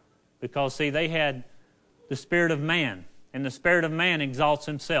 Because, see, they had the spirit of man, and the spirit of man exalts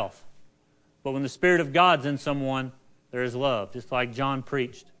himself. But when the Spirit of God's in someone, there is love, just like John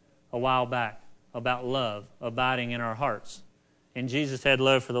preached a while back about love abiding in our hearts. And Jesus had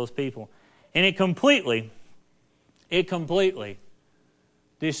love for those people. And it completely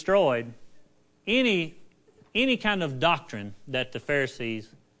destroyed any kind of doctrine that the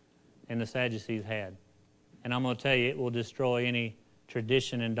Pharisees and the Sadducees had. And I'm going to tell you, it will destroy any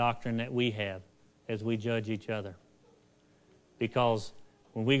tradition and doctrine that we have as we judge each other. Because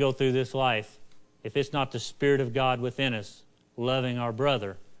when we go through this life, if it's not the Spirit of God within us loving our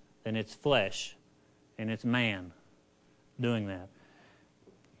brother, then it's flesh and it's man doing that.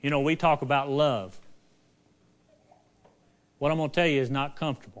 You know, we talk about love. What I'm going to tell you is not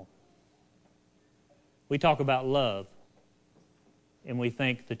comfortable. We talk about love, and we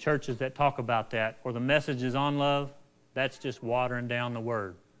think the churches that talk about that, or the messages on love, that's just watering down the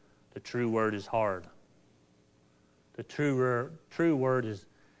Word. The true Word is hard. The true Word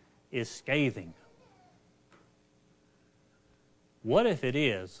is scathing. What if it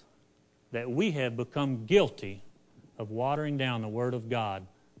is that we have become guilty of watering down the Word of God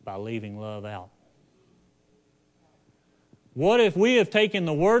by leaving love out? What if we have taken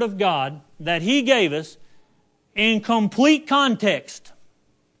the Word of God that He gave us in complete context,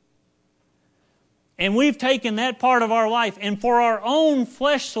 and we've taken that part of our life, and for our own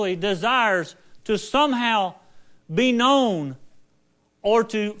fleshly desires to somehow be known, or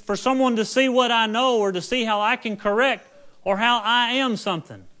for someone to see what I know, or to see how I can correct, or how I am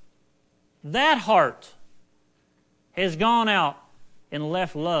something, that heart has gone out and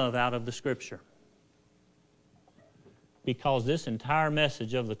left love out of the Scripture. Because this entire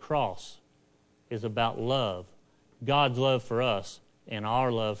message of the cross is about love, God's love for us and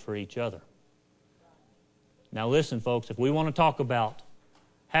our love for each other. Now listen, folks, if we want to talk about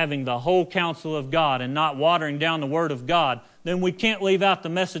having the whole counsel of God and not watering down the Word of God, then we can't leave out the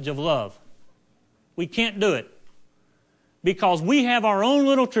message of love. We can't do it. Because we have our own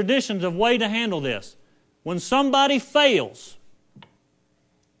little traditions of way to handle this. When somebody fails,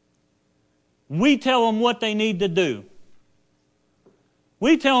 we tell them what they need to do.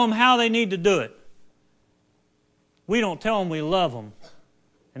 We tell them how they need to do it. We don't tell them we love them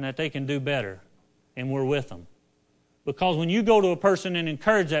and that they can do better, and we're with them. Because when you go to a person and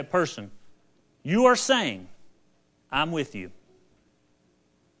encourage that person, you are saying, I'm with you.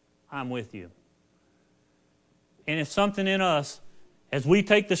 I'm with you. And if something in us, as we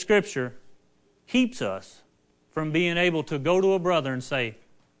take the Scripture, keeps us from being able to go to a brother and say,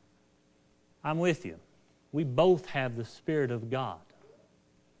 I'm with you. We both have the Spirit of God.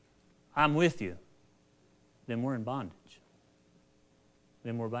 I'm with you. Then we're in bondage.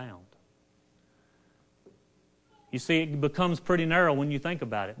 Then we're bound. You see, it becomes pretty narrow when you think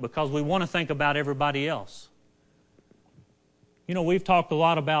about it, because we want to think about everybody else. You know, we've talked a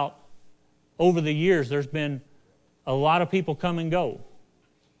lot about, over the years, there's been a lot of people come and go.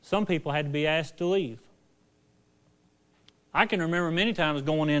 Some people had to be asked to leave. I can remember many times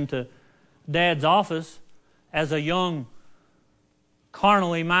going into Dad's office as a young,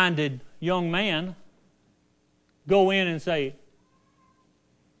 carnally minded young man, go in and say,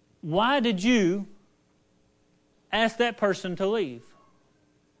 why did you ask that person to leave?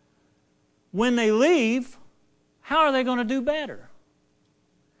 When they leave, how are they going to do better?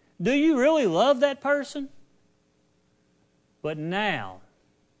 Do you really love that person? But now,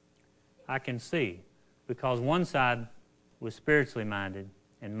 I can see, because one side was spiritually minded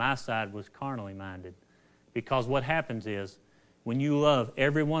and my side was carnally minded. Because what happens is, when you love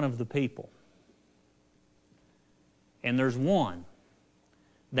every one of the people, and there's one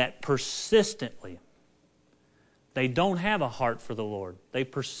that persistently, they don't have a heart for the Lord. They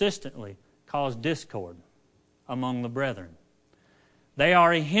persistently cause discord among the brethren. They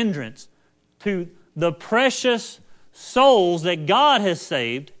are a hindrance to the precious souls that God has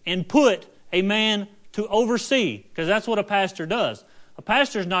saved and put a man to oversee, because that's what a pastor does. A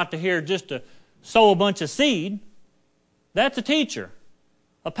pastor's not here just to sow a bunch of seed. That's a teacher.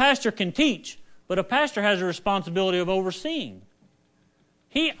 A pastor can teach, but a pastor has a responsibility of overseeing.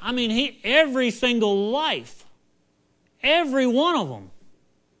 Every single life, every one of them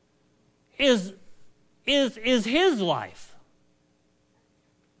is his life.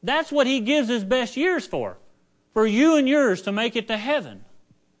 That's what he gives his best years for you and yours to make it to heaven.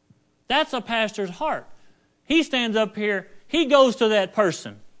 That's a pastor's heart. He stands up here, he goes to that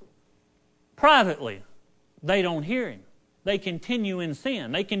person privately. They don't hear him. They continue in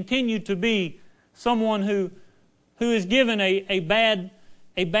sin. They continue to be someone who is given a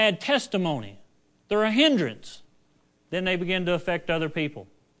bad testimony. They're a hindrance. Then they begin to affect other people.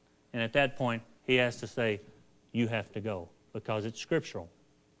 And at that point, he has to say, you have to go, because it's scriptural.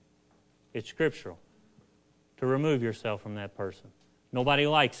 It's scriptural to remove yourself from that person. Nobody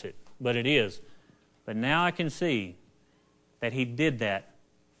likes it, but it is. But now I can see that he did that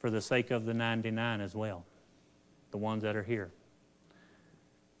for the sake of the 99 as well, the ones that are here.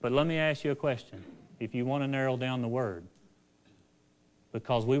 But let me ask you a question. If you want to narrow down the Word,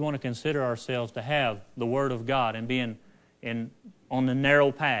 because we want to consider ourselves to have the Word of God and being on the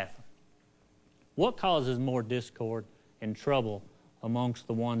narrow path, what causes more discord and trouble amongst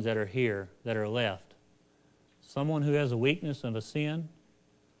the ones that are here, that are left? Someone who has a weakness and a sin,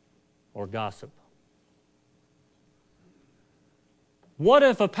 or gossip? What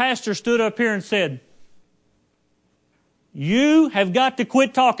if a pastor stood up here and said, you have got to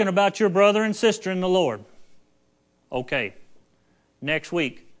quit talking about your brother and sister in the Lord? Okay. Next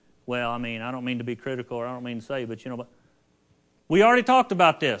week, I don't mean to be critical, or I don't mean to say, but we already talked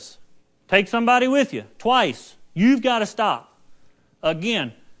about this. Take somebody with you twice. You've got to stop.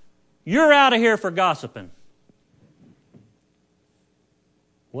 Again, you're out of here for gossiping.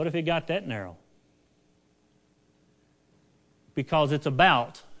 What if it got that narrow? Because it's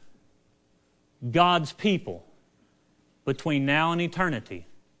about God's people between now and eternity,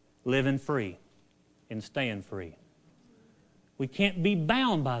 living free and staying free. We can't be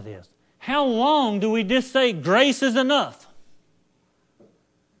bound by this. How long do we just say grace is enough?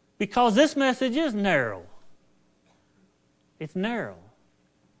 Because this message is narrow. It's narrow.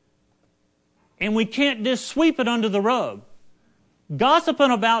 And we can't just sweep it under the rug.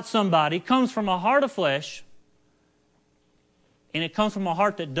 Gossiping about somebody comes from a heart of flesh, and it comes from a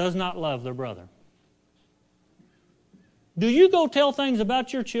heart that does not love their brother. Do you go tell things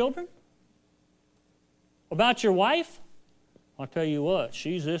about your children? About your wife? I'll tell you what,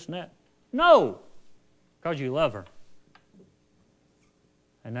 she's this and that. No, because you love her.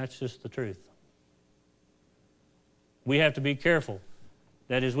 And that's just the truth. We have to be careful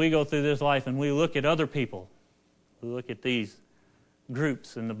that as we go through this life and we look at other people, we look at these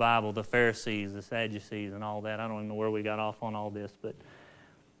groups in the Bible, the Pharisees, the Sadducees, and all that. I don't even know where we got off on all this, but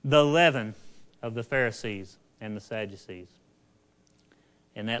the leaven of the Pharisees and the Sadducees.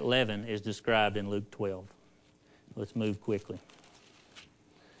 And that leaven is described in Luke 12. Let's move quickly.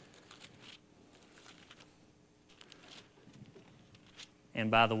 And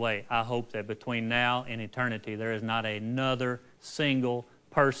by the way, I hope that between now and eternity, there is not another single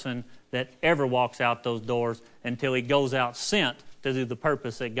person that ever walks out those doors until he goes out sent to do the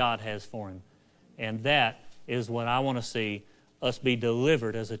purpose that God has for him. And that is what I want to see us be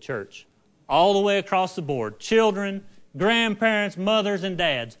delivered as a church. All the way across the board. Children, grandparents, mothers, and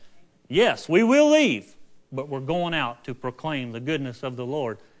dads. Yes, we will leave, but we're going out to proclaim the goodness of the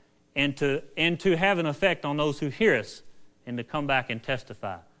Lord and to have an effect on those who hear us and to come back and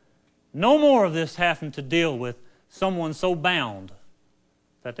testify. No more of this having to deal with someone so bound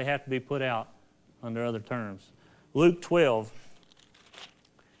that they have to be put out under other terms. Luke 12,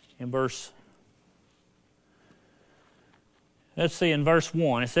 in verse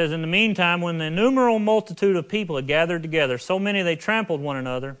 1, it says, "In the meantime, when the innumerable multitude of people had gathered together, so many they trampled one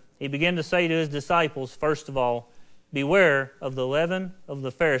another, he began to say to his disciples, first of all, beware of the leaven of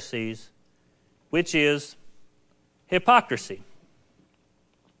the Pharisees, which is hypocrisy."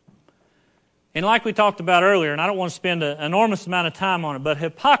 And like we talked about earlier, and I don't want to spend an enormous amount of time on it, but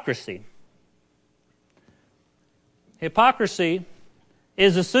hypocrisy. Hypocrisy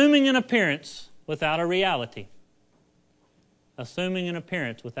is assuming an appearance without a reality. Assuming an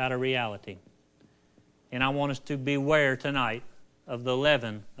appearance without a reality. And I want us to beware tonight of the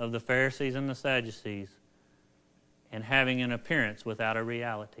leaven of the Pharisees and the Sadducees and having an appearance without a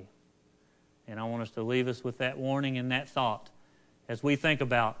reality. And I want us to leave us with that warning and that thought as we think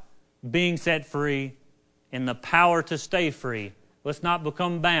about being set free and the power to stay free. Let's not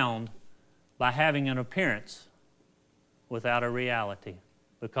become bound by having an appearance without a reality,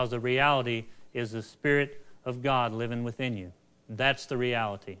 because the reality is the Spirit of God living within you. That's the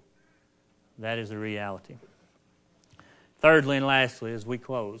reality. That is the reality. Thirdly and lastly, as we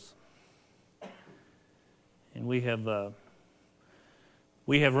close, and we have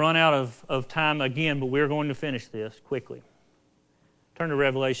run out of time again, but we're going to finish this quickly. Turn to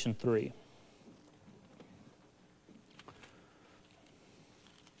Revelation 3.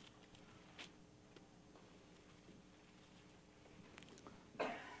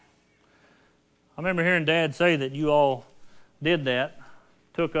 I remember hearing Dad say that you all did that,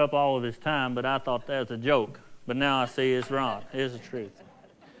 took up all of his time, but I thought that was a joke. But now I see it's wrong. It is the truth.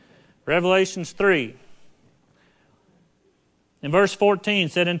 Revelations 3. In verse 14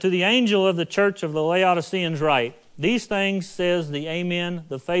 said, "And to the angel of the church of the Laodiceans write, these things says the Amen,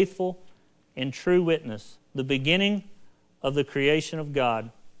 the faithful and true witness, the beginning of the creation of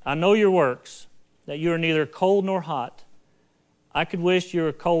God. I know your works, that you are neither cold nor hot. I could wish you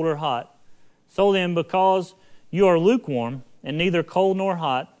were cold or hot. So then, because you are lukewarm and neither cold nor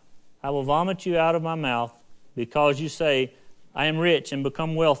hot, I will vomit you out of my mouth, because you say, I am rich and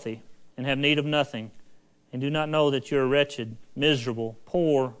become wealthy and have need of nothing, and do not know that you are wretched, miserable,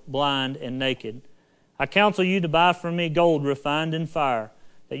 poor, blind, and naked. I counsel you to buy from me gold refined in fire,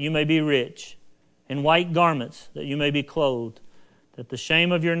 that you may be rich, and white garments, that you may be clothed, that the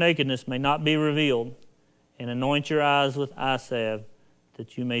shame of your nakedness may not be revealed, and anoint your eyes with eye salve,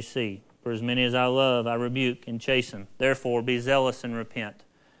 that you may see. For as many as I love, I rebuke and chasten. Therefore, be zealous and repent."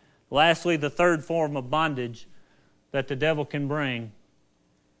 Lastly, the third form of bondage that the devil can bring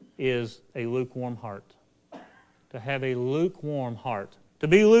is a lukewarm heart. To have a lukewarm heart. To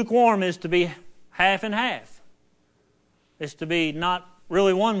be lukewarm is to be half and half. It's to be not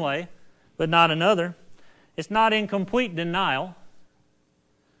really one way, but not another. It's not in complete denial.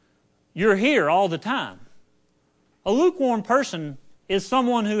 You're here all the time. A lukewarm person is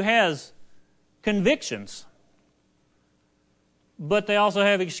someone who has convictions, but they also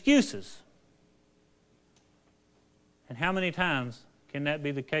have excuses. And how many times can that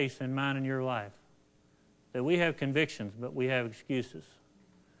be the case in mine and your life? That we have convictions, but we have excuses.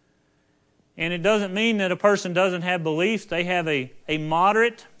 And it doesn't mean that a person doesn't have beliefs. They have a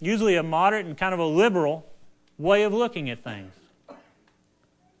moderate, usually a moderate and kind of a liberal way of looking at things.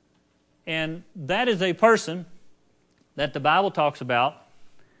 And that is a person that the Bible talks about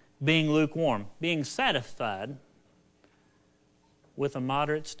being lukewarm, being satisfied with a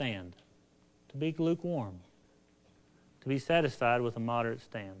moderate stand. To be lukewarm. To be satisfied with a moderate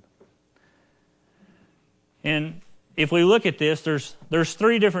stand. And if we look at this, there's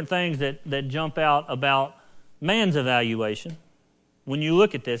three different things that jump out about man's evaluation. When you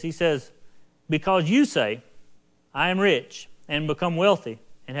look at this, he says, because you say, I am rich and become wealthy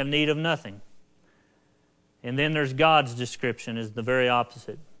and have need of nothing. And then there's God's description is the very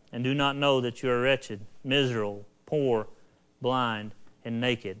opposite. And do not know that you are wretched, miserable, poor, blind, and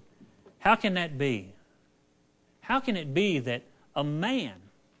naked. How can that be? How can it be that a man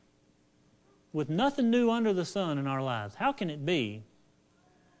with nothing new under the sun in our lives, how can it be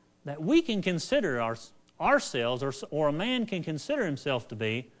that we can consider ourselves, or a man can consider himself to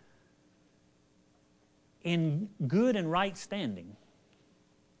be in good and right standing,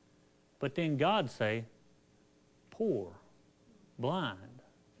 but then God say, poor, blind,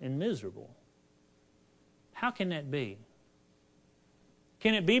 and miserable? How can that be?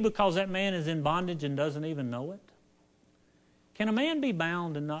 Can it be because that man is in bondage and doesn't even know it? Can a man be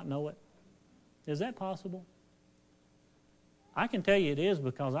bound and not know it? Is that possible? I can tell you it is,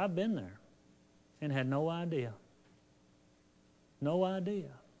 because I've been there and had no idea. No idea.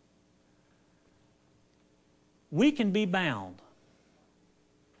 We can be bound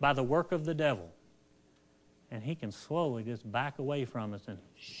by the work of the devil, and he can slowly just back away from us and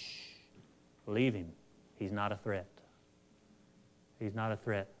leave him. He's not a threat. He's not a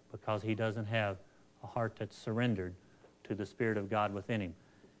threat because he doesn't have a heart that's surrendered to the Spirit of God within him.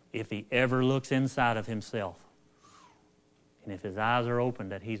 If he ever looks inside of himself, and if his eyes are open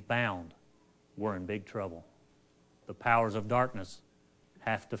that he's bound, we're in big trouble. The powers of darkness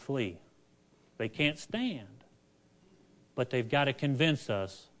have to flee. They can't stand. But they've got to convince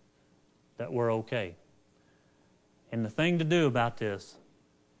us that we're okay. And the thing to do about this,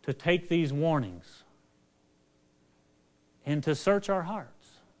 to take these warnings and to search our hearts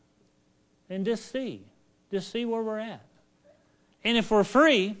and just see where we're at. And if we're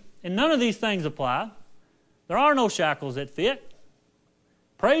free, and none of these things apply, there are no shackles that fit,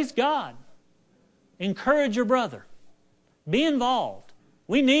 praise God. Encourage your brother. Be involved.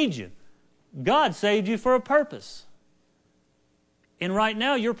 We need you. God saved you for a purpose. And right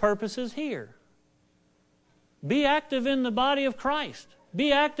now your purpose is here. Be active in the body of Christ.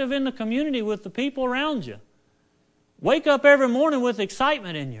 Be active in the community with the people around you. Wake up every morning with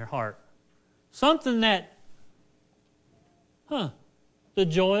excitement in your heart. Something that, the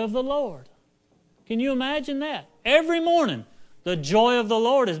joy of the Lord. Can you imagine that? Every morning, the joy of the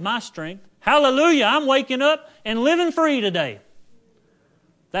Lord is my strength. Hallelujah, I'm waking up and living free today.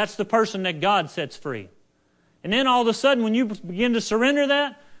 That's the person that God sets free. And then all of a sudden, when you begin to surrender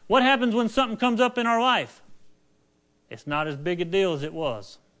that, what happens when something comes up in our life? It's not as big a deal as it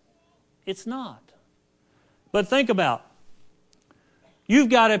was. It's not. But think about, you've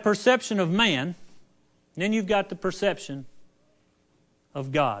got a perception of man, and then you've got the perception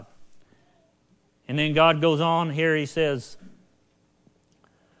of God. And then God goes on here, he says,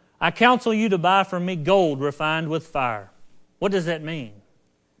 I counsel you to buy from me gold refined with fire. What does that mean?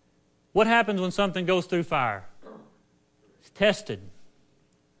 What happens when something goes through fire? It's tested.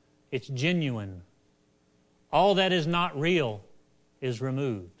 It's genuine. All that is not real is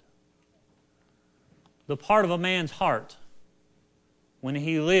removed. The part of a man's heart, when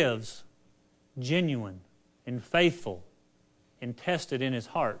he lives genuine and faithful and tested in his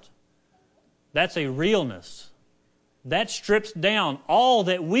heart, that's a realness. That strips down all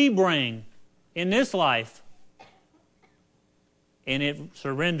that we bring in this life, and it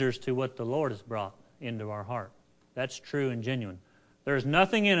surrenders to what the Lord has brought into our heart. That's true and genuine. There's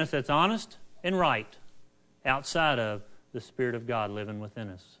nothing in us that's honest and right outside of the Spirit of God living within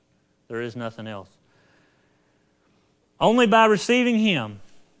us. There is nothing else. Only by receiving Him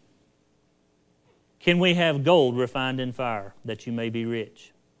can we have gold refined in fire, that you may be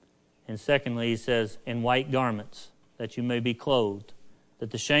rich. And secondly, he says, in white garments, that you may be clothed,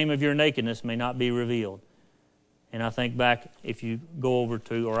 that the shame of your nakedness may not be revealed. And I think back, if you go over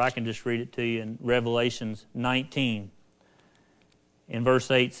to, or I can just read it to you, in Revelations 19, in verse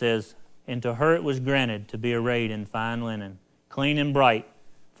 8 says, and to her it was granted to be arrayed in fine linen, clean and bright,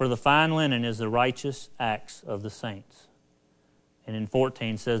 for the fine linen is the righteous acts of the saints. And in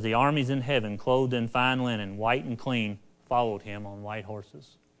 14 says, the armies in heaven, clothed in fine linen, white and clean, followed him on white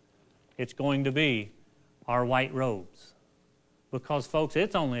horses. It's going to be our white robes. Because, folks,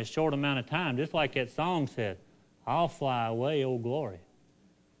 it's only a short amount of time, just like that song said, I'll fly away, oh glory.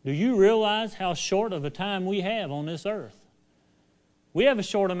 Do you realize how short of a time we have on this earth? We have a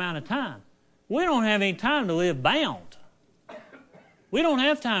short amount of time. We don't have any time to live bound. We don't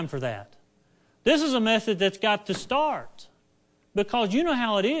have time for that. This is a message that's got to start. Because you know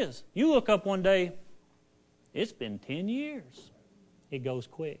how it is. You look up one day, it's been 10 years. It goes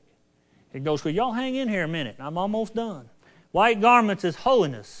quick. It goes quick. Y'all hang in here a minute. I'm almost done. White garments is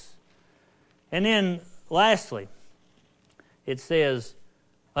holiness. And then, lastly, it says,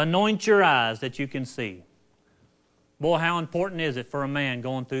 anoint your eyes that you can see. Boy, how important is it for a man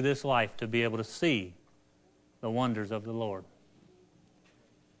going through this life to be able to see the wonders of the Lord?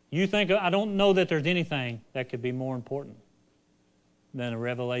 You think, I don't know that there's anything that could be more important than a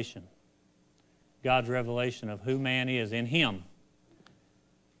revelation. God's revelation of who man is in Him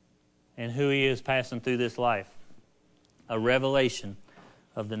and who he is passing through this life. A revelation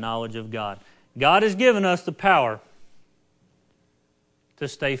of the knowledge of God. God has given us the power to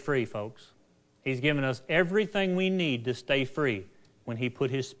stay free, folks. He's given us everything we need to stay free when He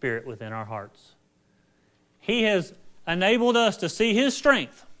put His Spirit within our hearts. He has enabled us to see His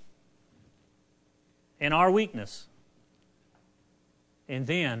strength in our weakness, and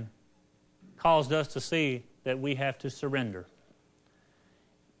then caused us to see that we have to surrender.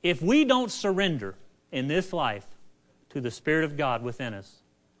 If we don't surrender in this life to the Spirit of God within us,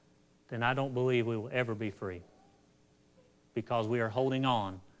 then I don't believe we will ever be free, because we are holding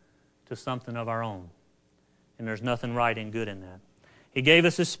on to something of our own. And there's nothing right and good in that. He gave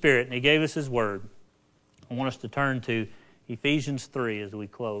us His Spirit and He gave us His Word. I want us to turn to Ephesians 3 as we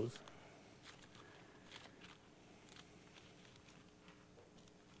close.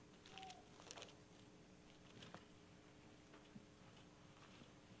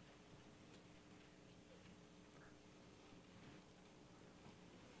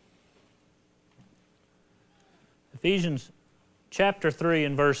 Ephesians chapter 3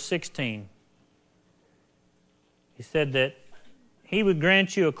 and verse 16. He said that He would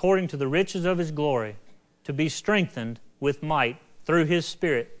grant you, according to the riches of His glory, to be strengthened with might through His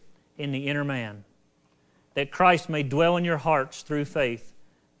Spirit in the inner man, that Christ may dwell in your hearts through faith,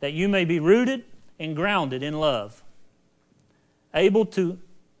 that you may be rooted and grounded in love, may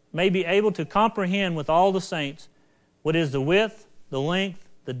be able to comprehend with all the saints what is the width, the length,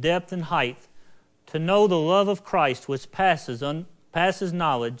 the depth, and height, to know the love of Christ which passes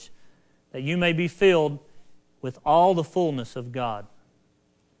knowledge, that you may be filled with all the fullness of God.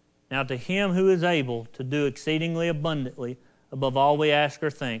 Now to Him who is able to do exceedingly abundantly above all we ask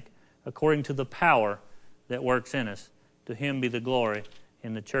or think, according to the power that works in us, to Him be the glory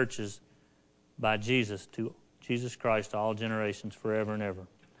in the churches by Jesus, to Jesus Christ, to all generations, forever and ever.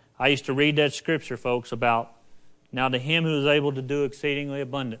 I used to read that scripture, folks, about now to Him who is able to do exceedingly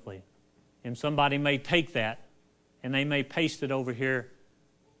abundantly. And somebody may take that and they may paste it over here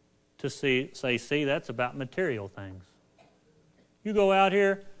to say, see, that's about material things. You go out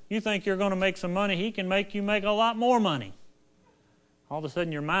here, you think you're going to make some money, He can make you make a lot more money. All of a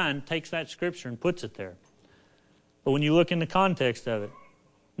sudden your mind takes that scripture and puts it there. But when you look in the context of it,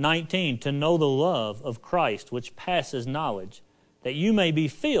 19, to know the love of Christ which passes knowledge, that you may be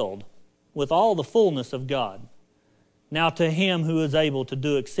filled with all the fullness of God. Now to Him who is able to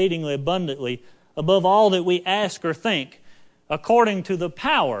do exceedingly abundantly above all that we ask or think, according to the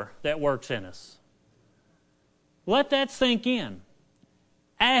power that works in us. Let that sink in.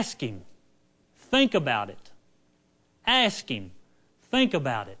 Ask Him. Think about it. Ask Him. Think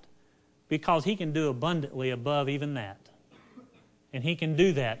about it. Because He can do abundantly above even that. And He can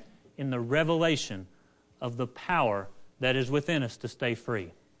do that in the revelation of the power that is within us to stay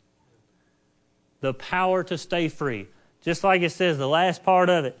free. The power to stay free. Just like it says, the last part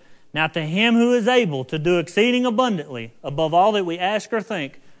of it. Now to Him who is able to do exceeding abundantly above all that we ask or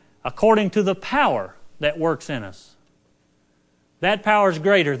think, according to the power that works in us. That power is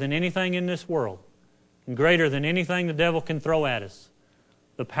greater than anything in this world, and greater than anything the devil can throw at us.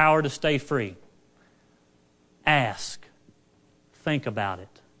 The power to stay free. Ask. Think about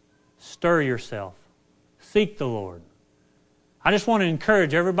it. Stir yourself. Seek the Lord. I just want to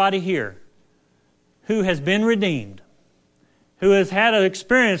encourage everybody here who has been redeemed, who has had an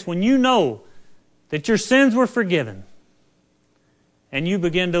experience when you know that your sins were forgiven and you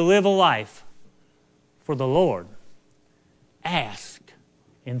begin to live a life for the Lord. Ask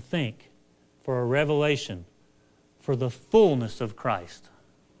and think for a revelation for the fullness of Christ.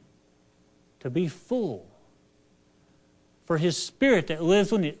 To be full. for His Spirit that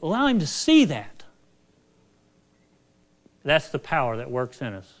lives in you. Allow Him to see that. That's the power that works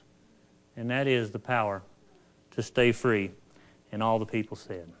in us. And that is the power to stay free. And all the people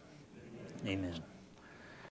said, Amen.